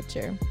to the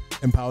Culture.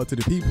 Empower to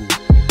the people.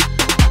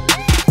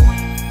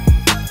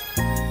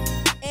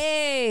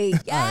 Hey,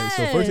 yes. All right,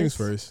 so first things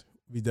first,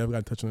 we definitely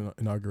got to touch on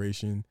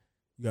inauguration.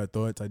 You got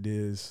thoughts,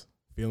 ideas,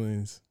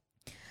 feelings?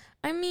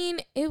 I mean,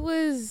 it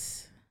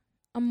was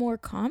a more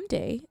calm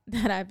day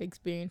that I've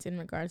experienced in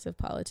regards of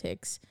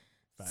politics.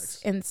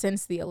 Facts. And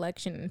since the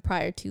election and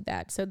prior to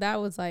that. So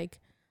that was like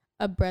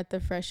a breath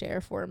of fresh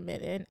air for a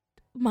minute.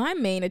 My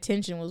main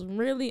attention was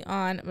really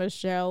on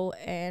Michelle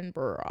and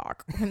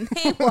Barack. When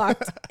they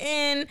walked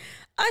in,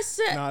 I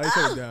said, they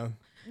shut it down.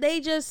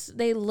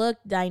 They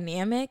looked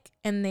dynamic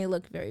and they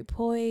looked very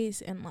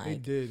poised and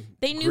like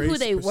they knew who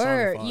they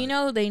were. You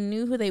know, they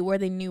knew who they were.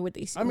 They knew what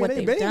they. I mean,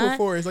 they've been here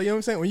before. It's like, you know what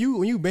I'm saying.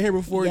 When you been here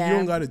before, you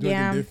don't got to do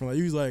anything different. Like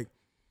you was like,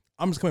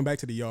 I'm just coming back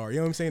to the yard. You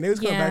know what I'm saying? They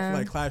was coming back for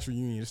like class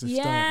reunions. Just like,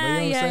 you know what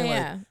I'm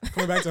saying? Like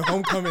coming back to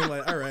homecoming.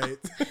 Like, all right.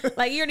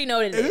 Like you already know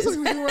what it is. This is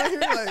right here.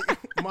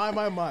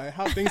 Like my,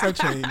 how things have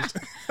changed.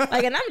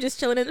 Like, and I'm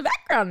just chilling in the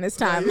background this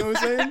time. You know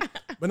what I'm saying?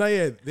 But no,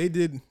 yeah, they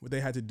did what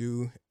they had to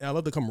do. And I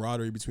love the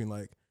camaraderie between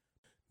like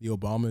the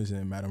Obamas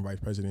and Madam Vice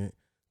President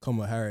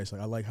Kamala Harris. Like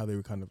I like how they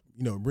were kind of,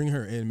 you know, bringing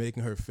her in,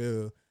 making her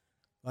feel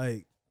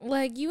like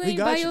you ain't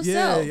by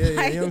yourself. Yeah. You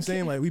know what I'm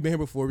saying? Like we've been here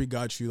before. We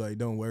got you. Like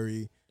don't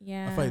worry.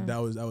 Yeah. I feel like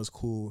that was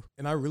cool.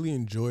 And I really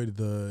enjoyed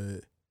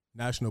the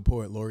National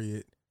Poet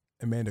Laureate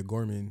Amanda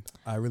Gorman.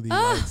 I really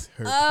liked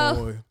her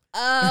poem.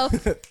 Round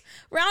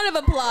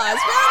of applause.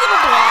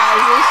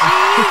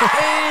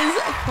 She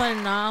is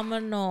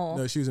phenomenal.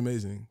 No, she was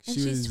amazing. And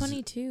she's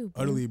 22.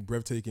 Utterly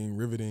breathtaking,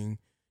 riveting.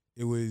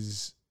 It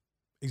was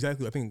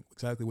exactly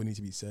what needs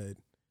to be said.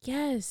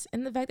 Yes.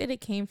 And the fact that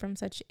it came from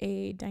such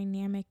a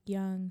dynamic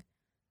young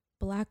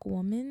Black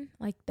woman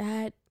like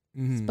that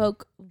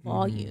spoke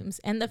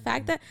volumes. And the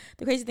fact that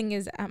the crazy thing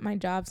is at my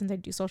job, since I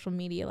do social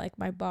media, like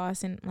my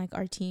boss and like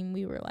our team,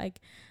 we were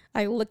like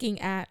looking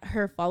at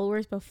her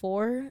followers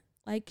before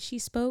like she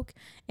spoke,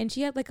 and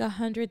she had like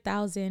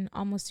 100,000,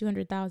 almost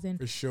 200,000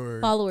 for sure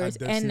followers,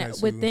 and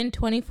within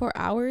 24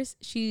 hours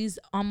she's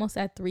almost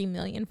at 3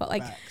 million. But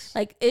like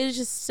it was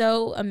just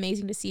so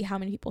amazing to see how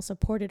many people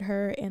supported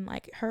her, and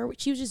like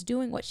she was just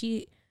doing what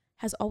she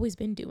has always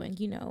been doing,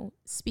 you know,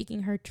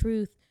 speaking her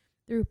truth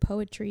through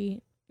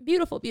poetry.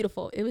 Beautiful.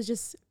 It was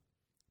just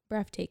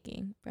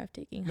breathtaking. No,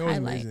 it was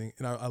amazing.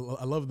 And I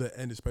love the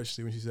end,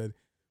 especially when she said,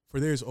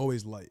 "For there is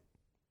always light.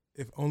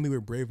 If only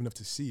we're brave enough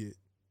to see it.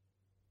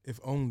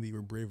 If only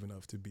we're brave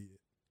enough to be it."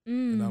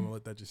 And I'm gonna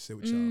let that just sit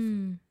with y'all.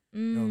 You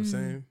know what I'm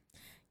saying?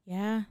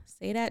 Yeah.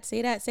 Say that.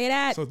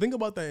 So think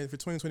about that for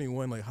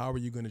 2021. Like, how are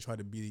you gonna try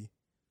to be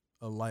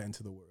a light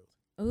into the world?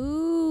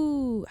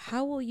 Ooh,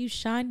 how will you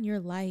shine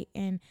your light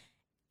and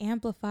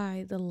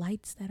amplify the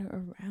lights that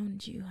are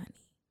around you,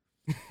 honey?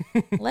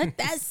 Let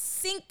that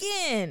sink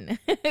in.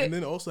 And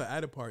then also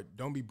added part,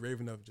 don't be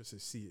brave enough just to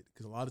see it,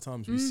 because a lot of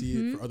times we see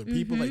it for other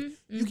people, like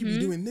you could be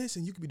doing this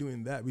and you could be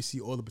doing that. We see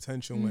all the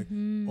potential, like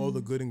all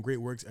the good and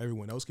great works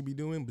everyone else could be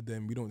doing, but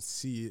then we don't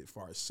see it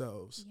for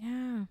ourselves.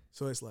 Yeah.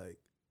 So it's like,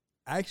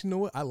 actually, you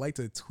know what? I like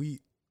to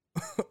tweet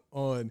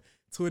on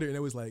Twitter, and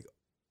it was like,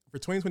 for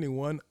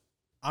 2021,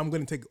 I'm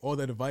gonna take all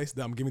that advice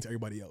that I'm giving to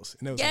everybody else.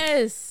 And it was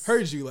yes, like,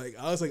 heard you. Like,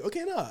 I was like,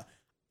 okay, nah,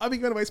 I'll be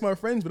giving advice to my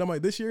friends, but I'm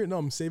like, this year, no,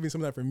 I'm saving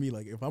some of that for me.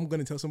 Like, if I'm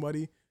gonna tell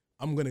somebody,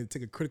 I'm gonna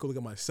take a critical look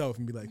at myself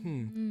and be like,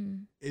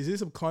 is this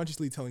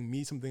subconsciously telling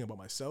me something about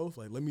myself?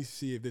 Like, let me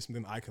see if there's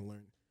something I can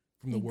learn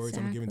from the words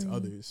I'm giving to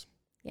others.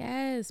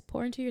 Yes,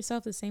 pour into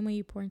yourself the same way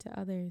you pour into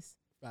others.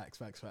 Facts.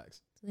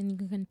 So then you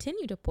can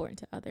continue to pour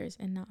into others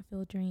and not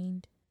feel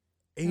drained.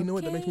 And you know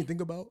what that makes me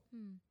think about?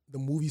 The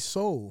movie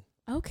Soul.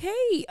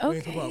 Okay. When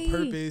you talk about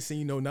purpose and,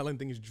 you know, not letting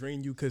things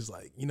drain you, because,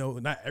 like, you know,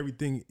 not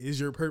everything is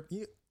your purpose.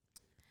 Yeah.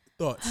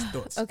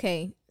 Thoughts.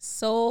 Okay.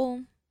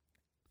 Soul,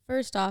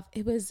 first off,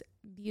 it was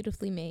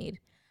beautifully made.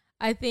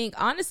 I think,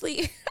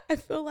 honestly, I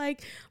feel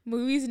like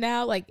movies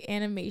now, like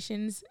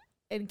animations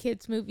and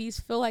kids' movies,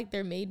 feel like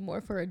they're made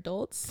more for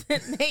adults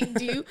than they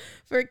do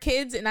for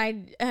kids. And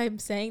I'm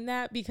saying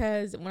that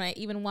because when I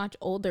even watch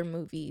older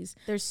movies,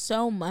 there's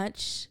so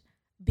much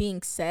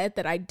being said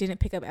that I didn't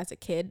pick up as a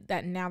kid,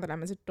 that now that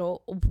I'm as an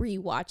adult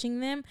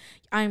rewatching them,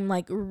 I'm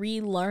like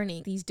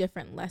relearning these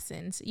different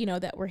lessons, you know,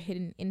 that were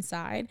hidden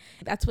inside.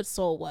 That's what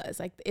Soul was.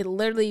 Like, it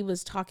literally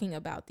was talking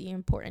about the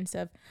importance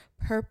of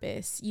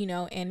purpose, you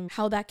know, and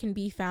how that can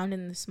be found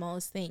in the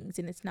smallest things.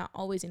 And it's not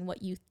always in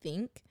what you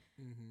think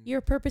your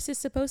purpose is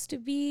supposed to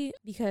be,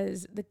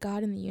 because the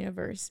God in the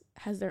universe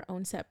has their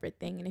own separate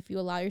thing. And if you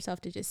allow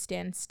yourself to just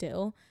stand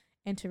still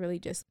and to really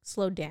just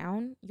slow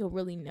down, you'll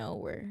really know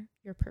where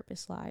your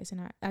purpose lies.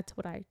 And that's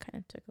what I kind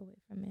of took away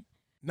from it.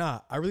 Nah,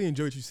 I really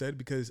enjoyed what you said,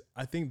 because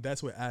I think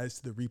that's what adds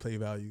to the replay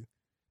value.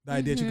 The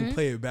idea that you can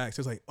play it back.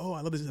 So it's like, oh,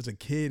 I love this as a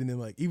kid. And then,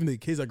 like, even the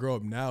kids that grow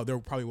up now, they'll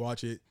probably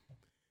watch it,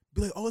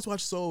 be like, oh, let's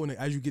watch Soul. And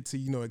as you get to,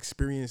 you know,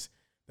 experience,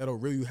 that'll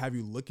really have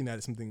you looking at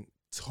it something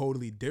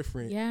totally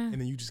different. Yeah. And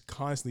then you just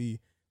constantly,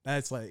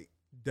 that's like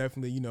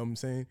definitely, you know what I'm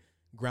saying,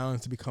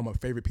 grounds to become a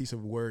favorite piece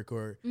of work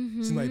or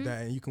something like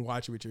that. And you can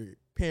watch it with your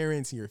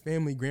parents and your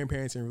family,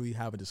 grandparents, and really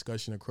have a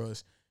discussion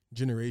across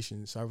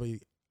generations. So I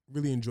really,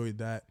 really enjoyed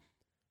that.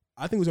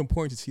 I think it was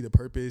important to see the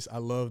purpose. I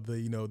love the,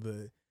 you know,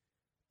 the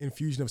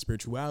infusion of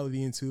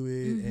spirituality into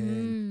it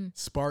and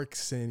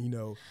sparks, and, you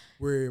know,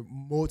 we're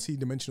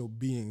multi-dimensional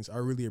beings. I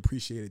really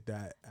appreciated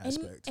that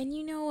aspect. And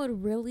you know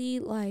what really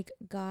like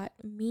got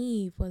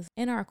me was,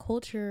 in our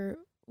culture,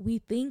 we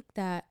think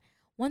that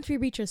once we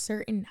reach a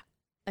certain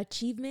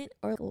achievement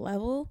or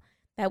level,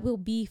 that we'll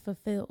be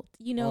fulfilled,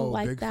 you know,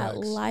 like that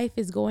facts. Life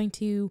is going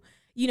to,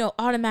 you know,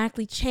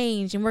 automatically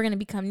change and we're going to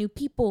become new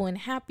people and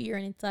happier.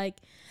 And it's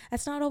like,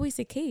 that's not always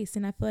the case.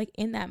 And I feel like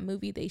in that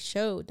movie, they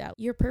showed that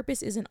your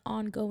purpose is an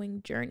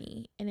ongoing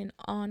journey and an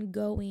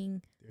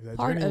ongoing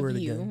part of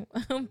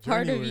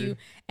you,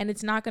 and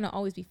it's not going to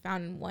always be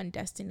found in one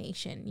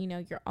destination. You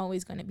know, you're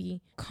always going to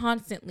be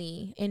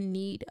constantly in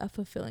need of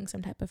fulfilling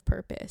some type of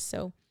purpose.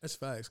 So that's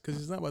facts, because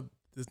it's not about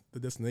the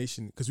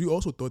destination, because we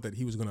also thought that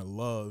he was going to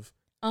love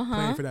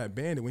playing for that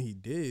band, and when he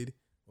did,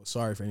 well,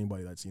 sorry for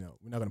anybody that's, you know,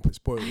 we're not going to put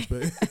spoilers,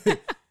 but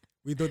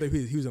we thought that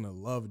he was going to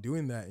love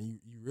doing that, and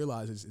you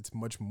realize it's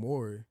much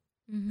more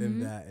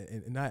than that.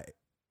 And I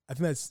think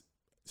that's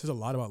says a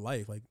lot about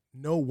life. Like,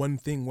 no one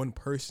thing, one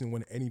person,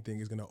 one anything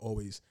is going to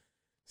always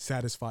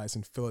satisfy us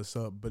and fill us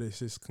up, but it's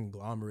this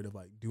conglomerate of,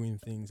 like, doing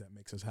things that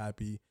makes us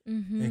happy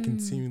and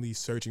continually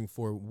searching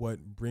for what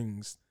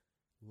brings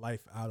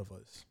life out of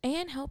us.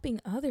 And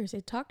helping others.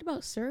 It talked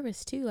about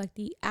service too, like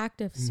the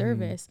act of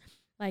service.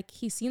 Like,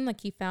 he seemed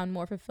like he found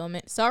more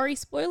fulfillment. Sorry,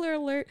 spoiler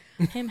alert.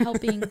 Him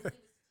helping,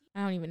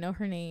 I don't even know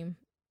her name.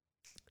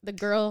 The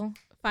girl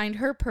find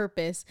her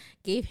purpose,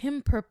 gave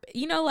him purpose.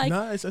 You know, like,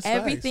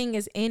 everything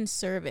is in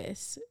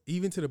service.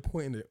 Even to the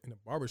point in the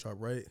barbershop,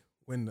 right?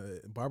 When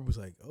the barber was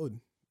like, oh,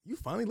 you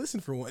finally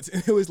listened for once.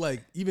 And it was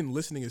like, even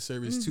listening is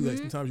service too. Like,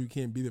 sometimes you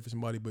can't be there for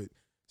somebody, but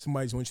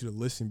somebody just wants you to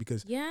listen,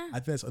 because I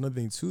think that's another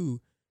thing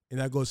too. And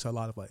that goes to a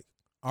lot of, like,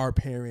 our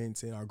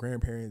parents and our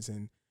grandparents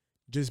and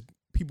just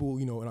people,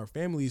 you know, in our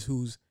families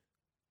who's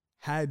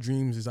had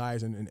dreams,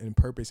 desires, and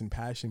purpose and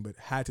passion, but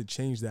had to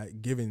change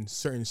that given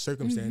certain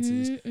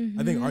circumstances.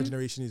 I think our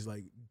generation is,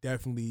 like,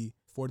 definitely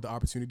afforded the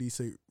opportunity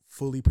to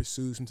fully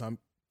pursue sometimes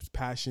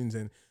passions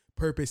and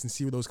purpose and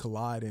see where those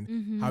collide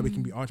and how we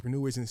can be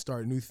entrepreneurs and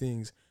start new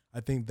things. I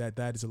think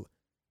that is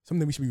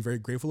something we should be very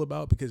grateful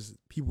about, because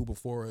people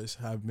before us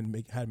have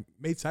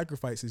made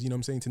sacrifices, you know what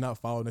I'm saying, to not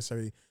follow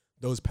necessarily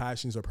those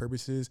passions or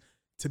purposes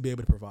to be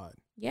able to provide.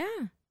 Yeah.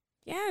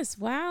 Yes.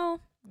 Wow.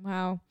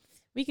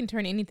 We can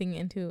turn anything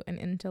into an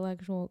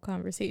intellectual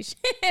conversation.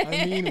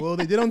 I mean, well,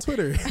 they did on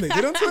Twitter.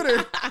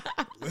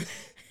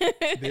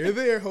 They're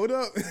there. Hold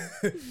up.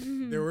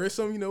 There were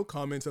some, you know,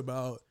 comments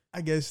about, I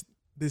guess,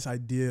 this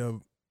idea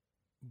of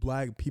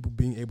Black people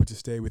being able to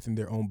stay within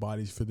their own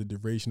bodies for the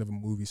duration of a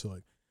movie. So,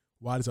 like,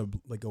 why does a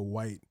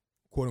white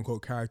quote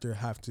unquote character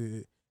have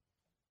to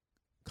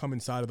come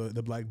inside of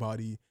the black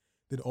body,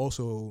 then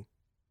also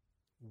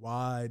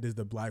why does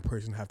the black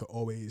person have to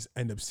always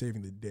end up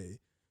saving the day?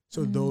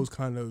 So those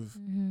kind of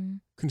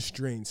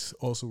constraints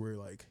also were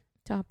like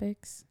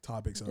topics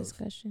of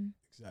discussion.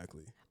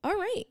 Exactly. All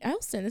right,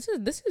 Elston,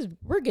 this is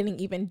we're getting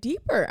even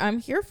deeper. I'm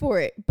here for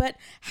it. But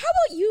how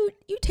about you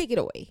take it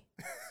away?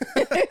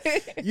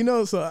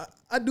 So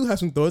I do have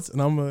some thoughts,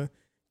 and I'm gonna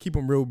keep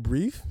them real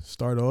brief.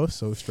 Start off,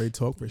 so straight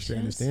talk for straight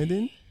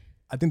understanding.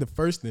 I think the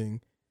first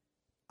thing,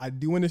 I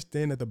do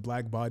understand that the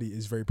black body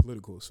is very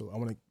political, so I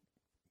want to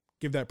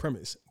give that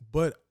premise.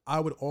 But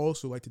I would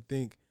also like to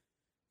think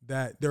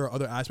that there are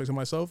other aspects of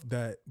myself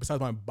that, besides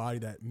my body,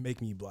 that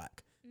make me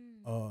black.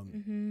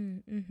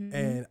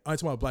 And I'm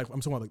talking about black. I'm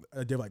talking about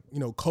like they're like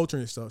culture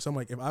and stuff. So I'm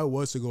like, if I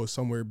was to go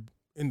somewhere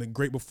in the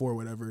great before, or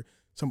whatever,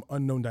 some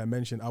unknown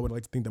dimension, I would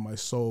like to think that my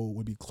soul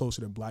would be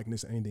closer to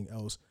blackness than anything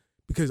else,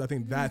 because I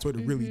think that's what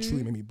really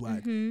truly made me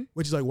black.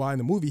 Which is like why in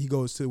the movie he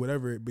goes to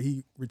whatever, but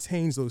he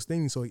retains those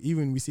things. So like,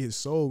 even when we see his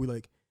soul, we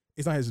like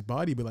it's not his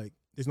body, but like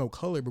there's no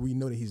color, but we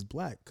know that he's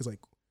black because like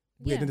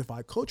we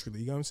identify culturally.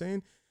 You know what I'm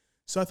saying?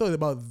 So I thought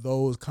about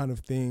those kind of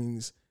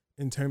things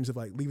in terms of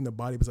like leaving the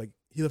body, but like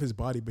he left his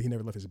body, but he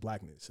never left his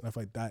blackness. And I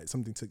feel like that's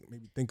something to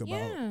maybe think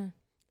about.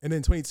 And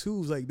then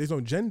 22 is like, there's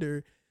no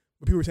gender,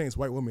 but people were saying it's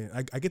white woman.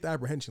 I get the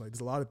apprehension. Like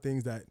there's a lot of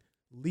things that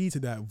lead to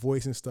that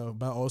voice and stuff,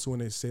 but I also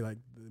want to say like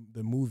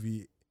the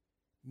movie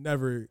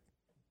never,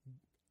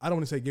 I don't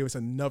want to say gave us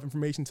enough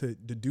information to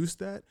deduce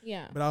that.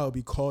 Yeah. But I would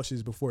be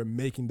cautious before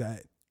making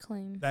that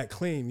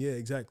claim. Yeah,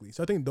 exactly.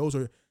 So I think those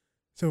are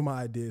some of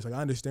my ideas. Like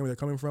I understand where they're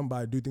coming from, but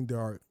I do think there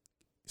are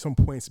some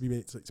points to be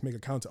made to make a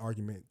counter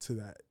argument to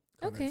that.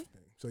 Okay.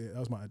 So yeah, that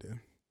was my idea.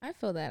 I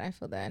feel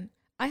that.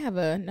 I have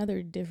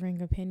another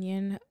differing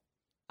opinion.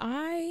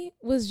 I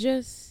was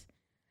just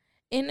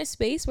in a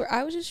space where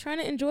I was just trying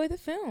to enjoy the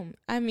film.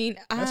 I mean,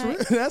 that's real.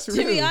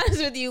 To be honest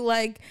with you,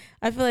 like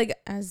I feel like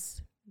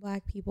as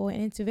black people,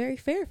 and it's very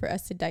fair for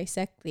us to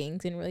dissect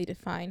things and really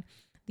define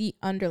the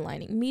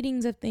underlining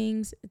meanings of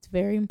things. It's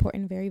very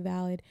important, very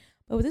valid.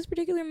 But with this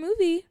particular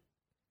movie,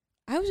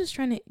 I was just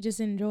trying to just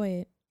enjoy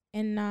it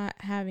and not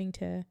having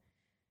to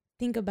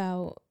think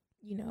about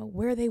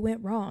where they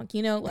went wrong, but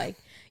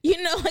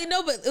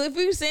if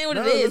we were saying what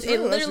it is, it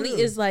literally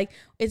is like,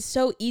 it's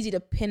so easy to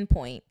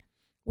pinpoint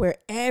where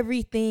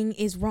everything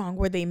is wrong,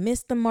 where they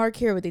missed the mark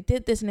here, where they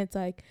did this. And it's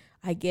like,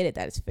 I get it,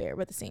 that is fair.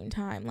 But at the same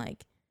time,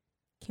 like,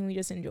 can we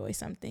just enjoy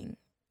something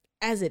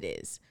as it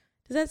is?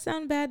 Does that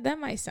sound bad? That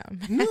might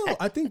sound bad. No,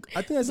 I think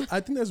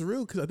that's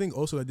real. Cause I think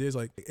also that there's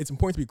like, it's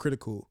important to be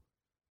critical,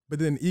 but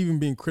then even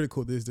being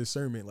critical, there's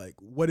discernment. Like,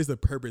 what is the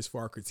purpose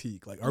for our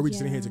critique? Like, are we just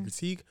sitting here to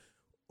critique?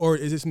 Or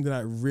is it something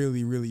that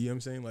really, really, you know what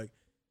I'm saying? Like,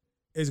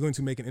 is going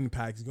to make an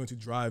impact? Is going to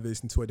drive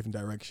this into a different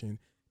direction?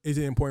 Is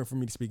it important for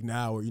me to speak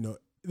now? Or,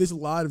 there's a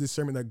lot of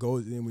discernment that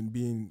goes in when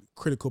being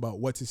critical about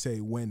what to say,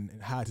 when,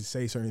 and how to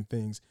say certain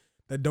things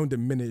that don't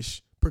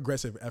diminish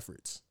progressive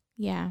efforts.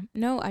 Yeah.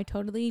 No, I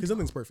totally. Because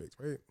nothing's perfect,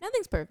 right?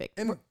 Nothing's perfect.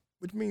 And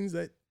which means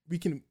that we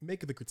can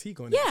make the critique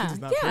on it since it's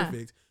not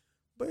perfect.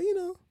 But,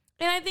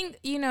 And I think,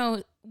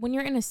 when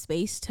you're in a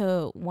space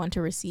to want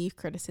to receive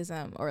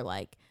criticism or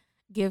like,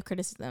 give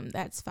criticism,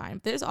 that's fine.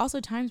 But there's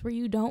also times where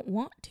you don't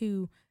want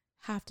to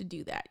have to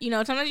do that.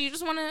 Sometimes you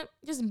just want to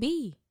just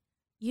be,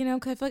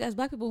 because I feel like as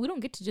black people, we don't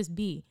get to just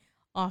be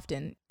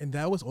often. And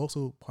that was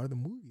also part of the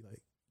movie.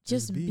 Like,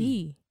 just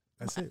be.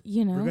 That's it.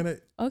 We're gonna.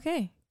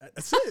 Okay.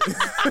 That's it.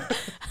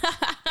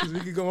 Because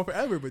we could go on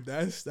forever, but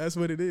that's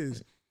what it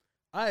is.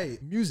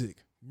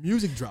 Music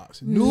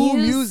drops. New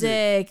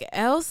music.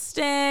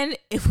 Elston,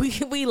 if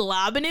we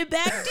lobbing it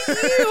back to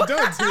you.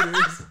 Don't do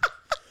this.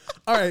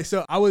 All right,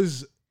 so I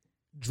was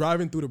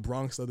driving through the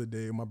Bronx the other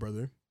day with my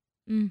brother.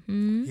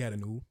 He had a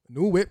new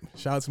whip.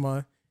 Shout out to my, you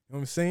know what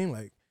I'm saying?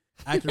 Like,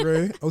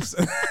 Acura.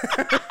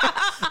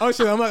 Oh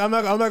shit, I'm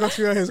not gonna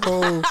shoot out his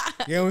whole, you know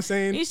what I'm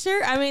saying? You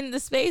sure? I mean,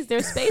 there's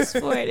space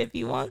for it if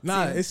you want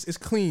to. It's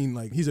clean.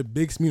 Like, he's a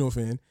big Smino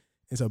fan.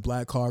 It's a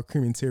black car,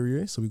 cream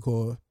interior, so we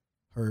call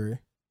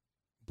her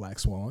Black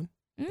Swan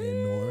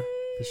and Nora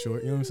for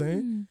short. You know what I'm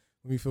saying?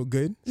 We feel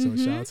good. So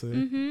shout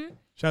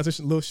out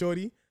to Lil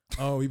Shorty.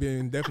 Oh, we've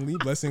been definitely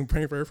blessing,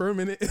 praying for her for a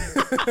minute.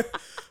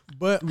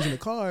 But we was in the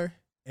car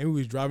and we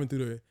was driving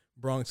through the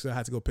Bronx. So I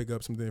had to go pick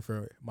up something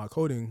for my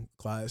coding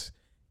class.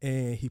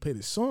 And he played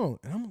this song.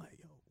 And I'm like,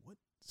 yo, what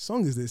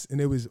song is this? And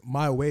it was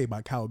My Way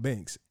by Kyle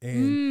Banks.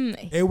 And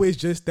it was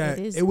just that,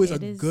 it was a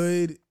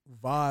good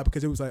vibe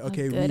because it was like,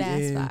 okay, we in,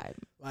 vibe.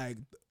 Like,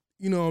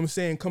 you know what I'm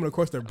saying, coming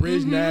across the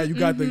bridge now. You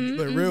got the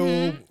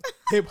real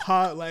hip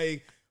hop,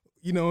 like,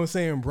 you know what I'm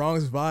saying,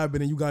 Bronx vibe,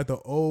 and then you got the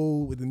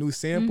old with the new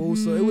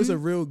samples. So it was a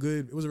real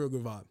good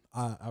vibe.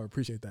 I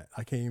appreciate that.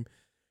 I came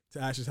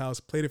to Ash's house,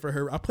 played it for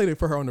her. I played it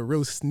for her on the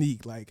real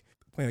sneak, like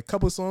playing a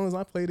couple songs.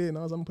 I played it and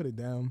I was like, I'm gonna put it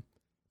down.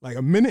 Like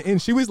a minute and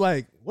she was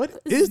like, what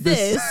is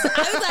this? I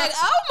was like,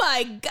 oh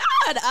my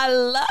God, I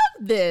love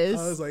this.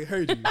 I was like,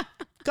 heard you.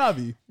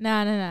 Copy.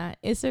 Nah.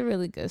 It's a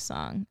really good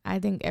song. I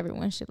think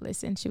everyone should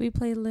listen. Should we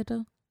play a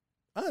little?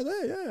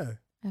 Oh,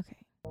 yeah. Okay.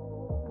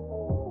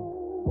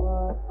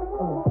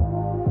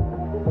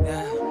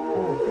 Yeah.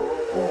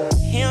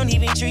 He don't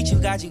even treat you,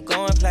 got you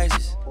going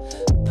places.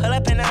 Pull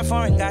up in that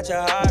foreign, got your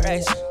heart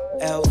racing.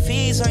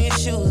 LVs on your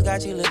shoes,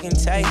 got you looking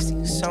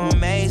tasty. So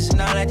amazing,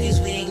 don't let these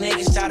weak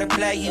niggas try to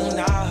play you,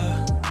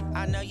 nah.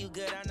 I know you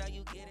good, I know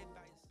you get it.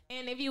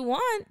 And if you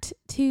want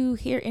to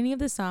hear any of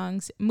the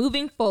songs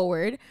moving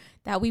forward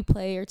that we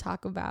play or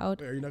talk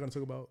about, Wait, are you not gonna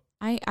talk about?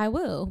 I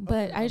will,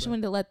 but Okay, I just bad.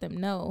 wanted to let them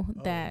know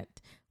that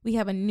we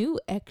have a new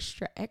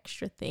extra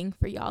thing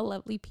for y'all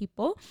lovely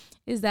people,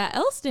 is that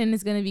Elston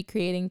is going to be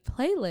creating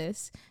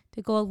playlists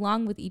to go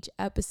along with each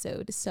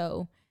episode.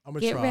 So I'm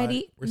gonna get try.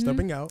 ready. We're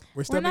stepping out.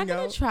 We're stepping not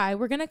going out. to try.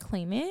 We're going to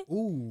claim it.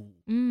 Ooh,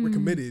 we're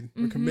committed.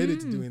 We're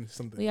committed to Mhm. doing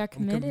something. We are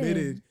committed. I'm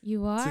committed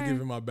You are. to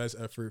giving my best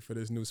effort for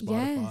this new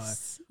Spotify.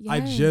 Yes. I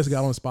just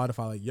got on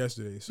Spotify like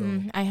yesterday, so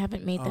I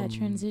haven't made that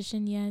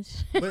transition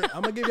yet. but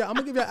I'm gonna give you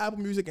Apple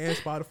Music and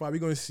Spotify. We're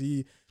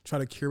gonna try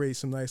to curate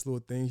some nice little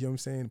things. You know what I'm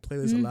saying?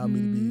 Playlists allow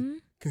me to be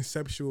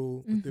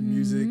conceptual with the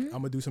music. I'm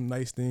gonna do some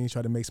nice things,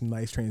 try to make some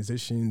nice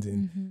transitions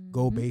and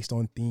go based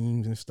on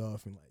themes and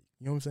stuff, and like,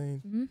 you know what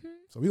I'm saying?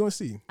 So we're gonna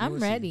see. I'm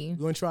ready.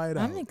 We're gonna try it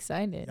out. I'm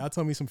excited. Y'all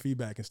tell me some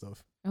feedback and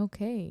stuff.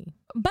 Okay.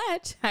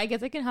 But I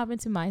guess I can hop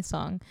into my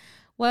song.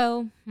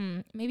 Well,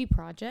 maybe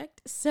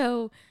project.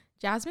 So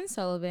Jasmine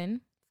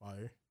Sullivan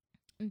Fire.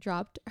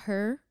 dropped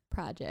her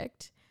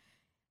project.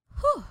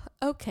 Whew.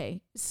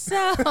 Okay.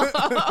 So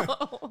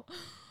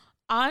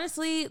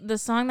honestly, the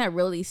song that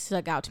really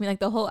stuck out to me, like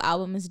the whole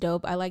album is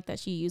dope. I like that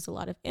she used a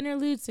lot of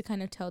interludes to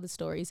kind of tell the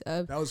stories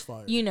of, That was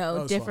fire. you know,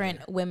 That was different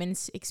fire.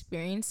 women's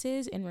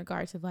experiences in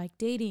regards of like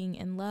dating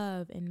and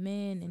love and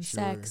men and sure.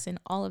 sex and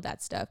all of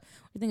that stuff.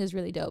 I think is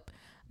really dope.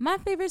 My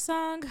favorite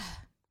song,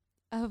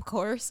 of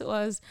course,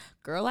 was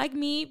Girl Like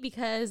Me,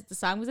 because the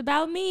song was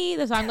about me.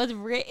 The song was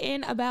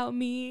written about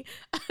me.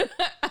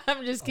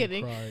 I'm just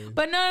kidding. crying.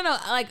 But no.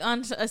 Like,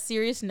 on a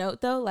serious note,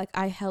 though, like,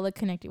 I hella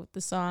connected with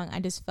the song. I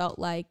just felt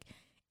like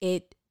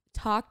it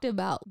talked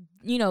about,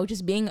 you know,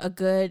 just being a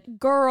good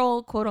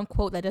girl, quote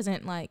unquote, that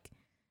doesn't, like,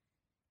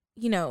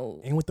 you know.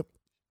 And with the,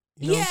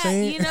 you know what I'm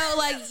saying? You know,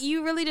 like,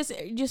 you really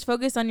just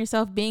focus on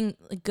yourself being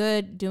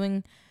good,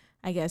 doing,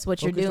 I guess, what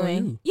Focus you're on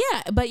doing. you.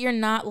 Yeah, but you're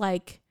not,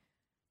 like,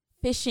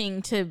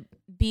 fishing to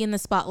be in the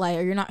spotlight,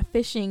 or you're not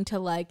fishing to,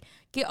 like,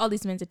 get all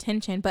these men's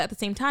attention. But at the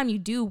same time, you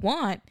do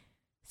want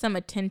some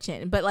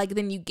attention. But, like,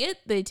 then you get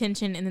the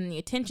attention, and then the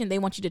attention, they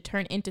want you to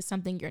turn into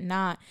something you're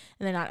not,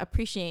 and they're not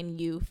appreciating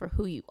you for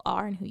who you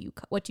are and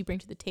what you bring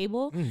to the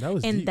table. That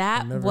was And deep.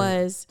 that I never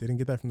was... didn't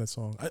get that from that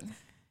song.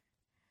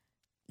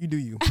 You do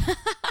you.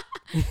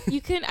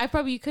 you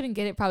couldn't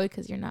get it probably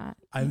because you're not.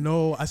 I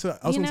know. I was You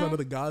talking to know?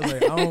 another guy. I was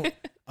like, I don't.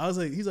 I was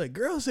like, he's like,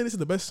 girl said this is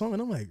the best song,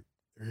 and I'm like,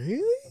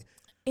 really?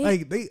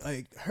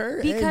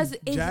 Her because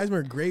and Jasmine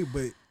are great,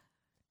 but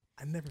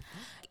I never.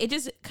 It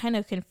just kind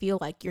of can feel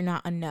like you're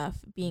not enough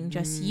being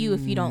just you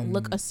if you don't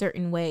look a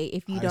certain way,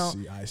 if you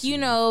don't, I see. you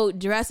know,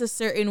 dress a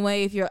certain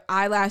way, if your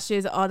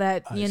eyelashes, all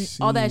that,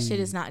 all that shit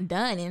is not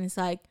done. And it's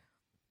like,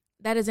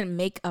 that doesn't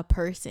make a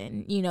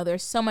person. You know,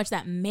 there's so much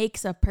that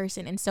makes a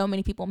person, and so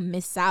many people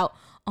miss out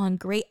on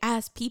great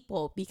ass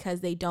people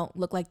because they don't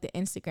look like the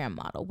Instagram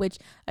model, which,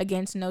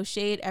 against no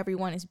shade,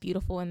 everyone is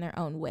beautiful in their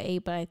own way.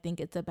 But I think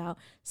it's about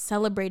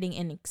celebrating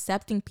and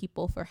accepting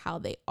people for how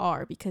they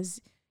are, because,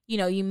 you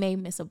know, you may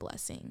miss a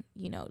blessing,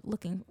 you know,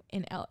 looking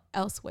in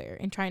elsewhere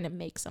and trying to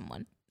make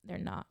someone they're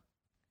not.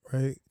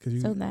 Right?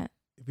 Because So that.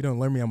 if you don't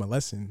learn me, I'm a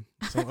lesson.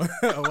 So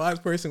a wise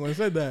person once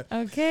said that.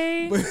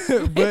 Okay.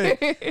 But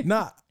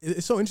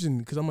it's so interesting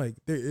because I'm like,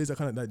 there is a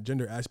kind of that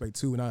gender aspect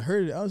too. And I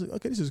heard it, I was like,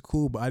 okay, this is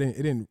cool, but it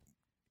didn't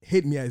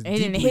hit me as It deeply.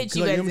 didn't hit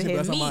you Like, as you know it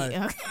what I'm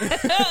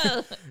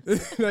saying? hit me.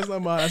 That's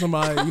not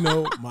my you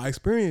know, my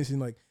experience. And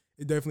like,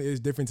 it definitely is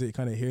different to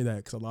kind of hear that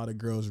because a lot of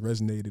girls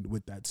resonated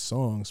with that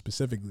song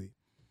specifically.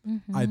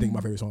 I think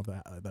my favorite song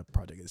of that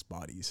project is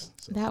Bodies.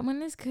 So, That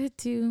one is good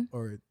too.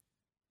 or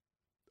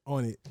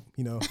on it,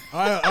 you know.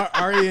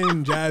 Ari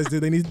and Jazz do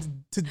they need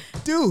to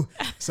do.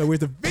 So where's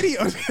the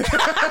video?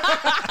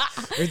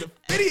 Where's the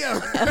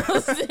video?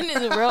 Elston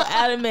is real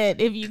adamant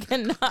if you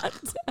cannot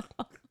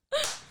tell.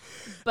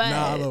 But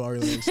I love Ari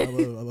Lennox. I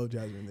love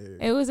Jasmine there.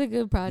 it was a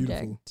good project.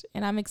 Beautiful.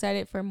 And I'm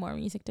excited for more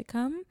music to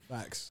come.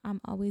 Facts.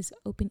 I'm always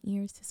open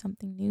ears to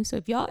something new. So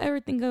if y'all ever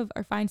think of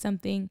or find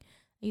something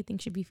that you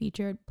think should be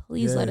featured,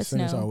 please let us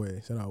send know. us our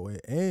way. Send our way.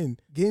 And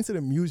get into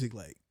the music,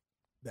 like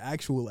the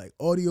actual like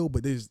audio,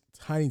 but there's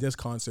tiny desk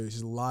concerts,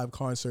 there's live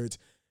concerts.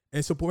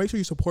 And so make sure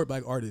you support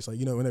Black artists. Like,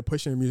 you know, when they're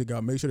pushing their music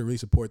out, make sure to really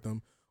support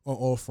them on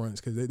all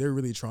fronts, because they're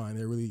really trying.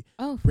 They're really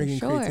bringing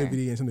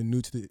creativity and something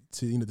new to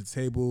the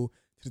table,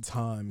 to the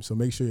time. So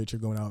make sure that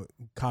you're going out,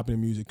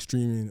 copying music,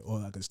 streaming, all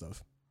that good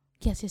stuff.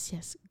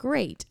 Yes.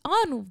 Great.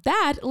 On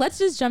that, let's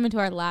just jump into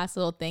our last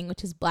little thing,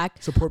 which is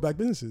Support Black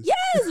businesses.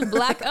 Yes,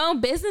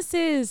 Black-owned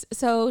businesses.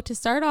 So to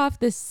start off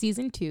this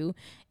season 2,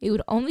 it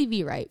would only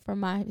be right for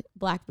my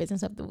Black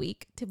business of the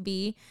week to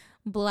be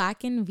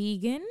Black and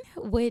Vegan,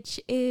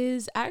 which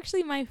is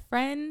actually my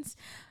friend's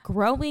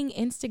growing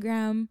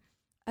Instagram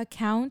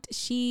account.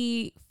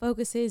 She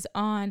focuses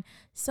on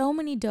so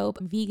many dope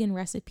vegan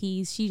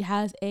recipes. She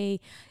has a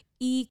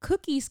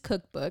cookies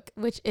cookbook,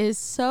 which is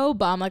so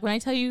bomb. Like when I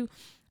tell you,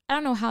 I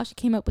don't know how she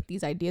came up with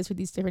these ideas for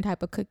these different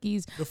type of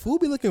cookies. The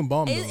food be looking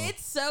bomb though.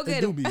 It's so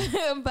good.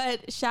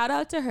 But shout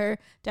out to her.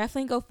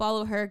 Definitely go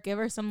follow her. Give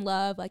her some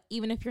love. Like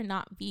even if you're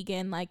not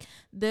vegan, like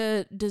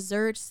the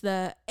desserts,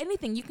 the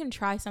anything, you can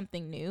try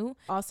something new.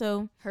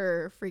 Also,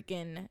 her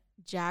freaking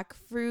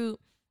jackfruit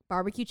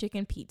barbecue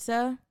chicken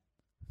pizza.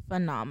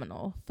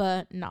 Phenomenal.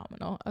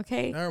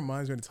 Okay. That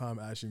reminds me of the time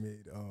I actually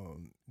made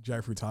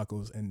jackfruit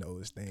tacos and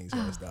those things.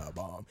 That's that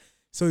bomb.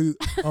 So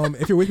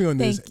if you're with me on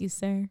this, thank you,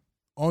 sir.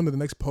 On to the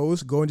next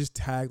post, go and just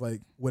tag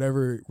like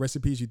whatever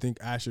recipes you think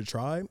I should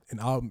try,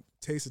 and I'll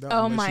taste it out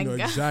and let you know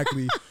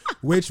exactly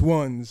which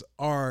ones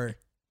are.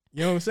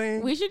 You know what I'm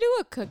saying? We should do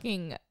a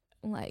cooking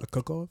like a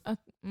cook-off.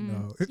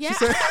 No, yeah.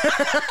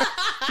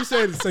 She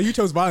said. So you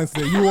chose violence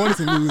today. You wanted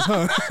to lose,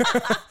 huh?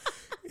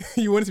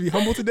 You wanted to be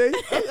humble today.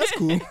 That's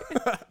cool.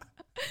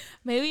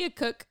 Maybe a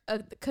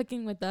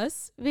cooking with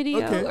us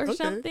video or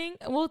something.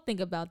 We'll think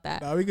about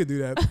that. Nah, we could do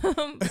that.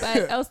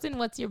 But Elston,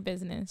 what's your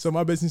business? So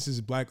my business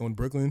is Black Owned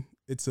Brooklyn.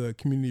 It's a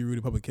community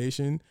rooted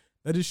publication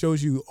that just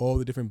shows you all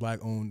the different Black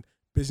owned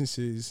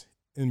businesses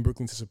in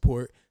Brooklyn to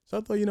support. So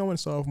I thought, I want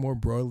to start off more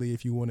broadly.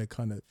 If you want to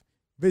kind of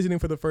visiting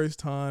for the first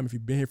time, if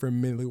you've been here for a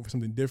minute looking for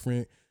something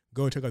different,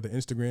 go and check out the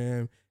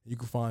Instagram. You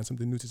can find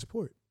something new to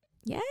support.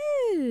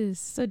 Yes.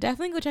 So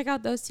definitely go check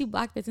out those 2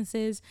 Black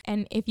businesses.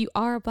 And if you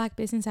are a Black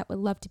business that would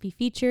love to be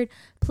featured,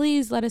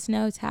 please let us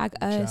know, tag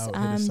us,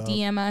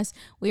 DM us.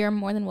 We are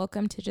more than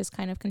welcome to just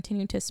kind of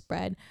continue to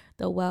spread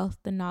the wealth,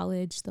 the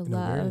knowledge, the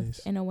love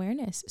and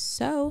awareness.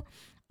 So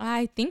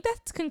I think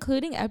that's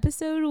concluding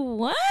episode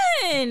 1.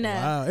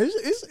 Wow,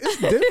 it's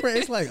different.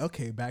 It's like,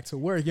 okay, back to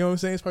work. You know what I'm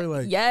saying? It's probably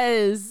like,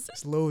 yes,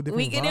 it's a little different.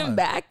 We getting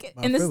back,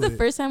 and this is the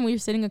first time we were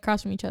sitting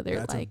across from each other.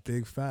 That's like a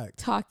big fact.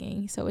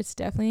 Talking, so it's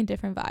definitely a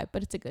different vibe,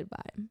 but it's a good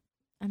vibe.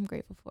 I'm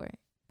grateful for it.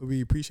 But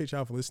we appreciate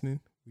y'all for listening.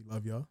 We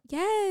love y'all.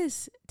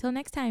 Yes. Till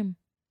next time.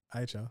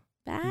 All right, y'all.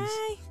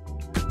 Bye.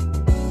 Peace.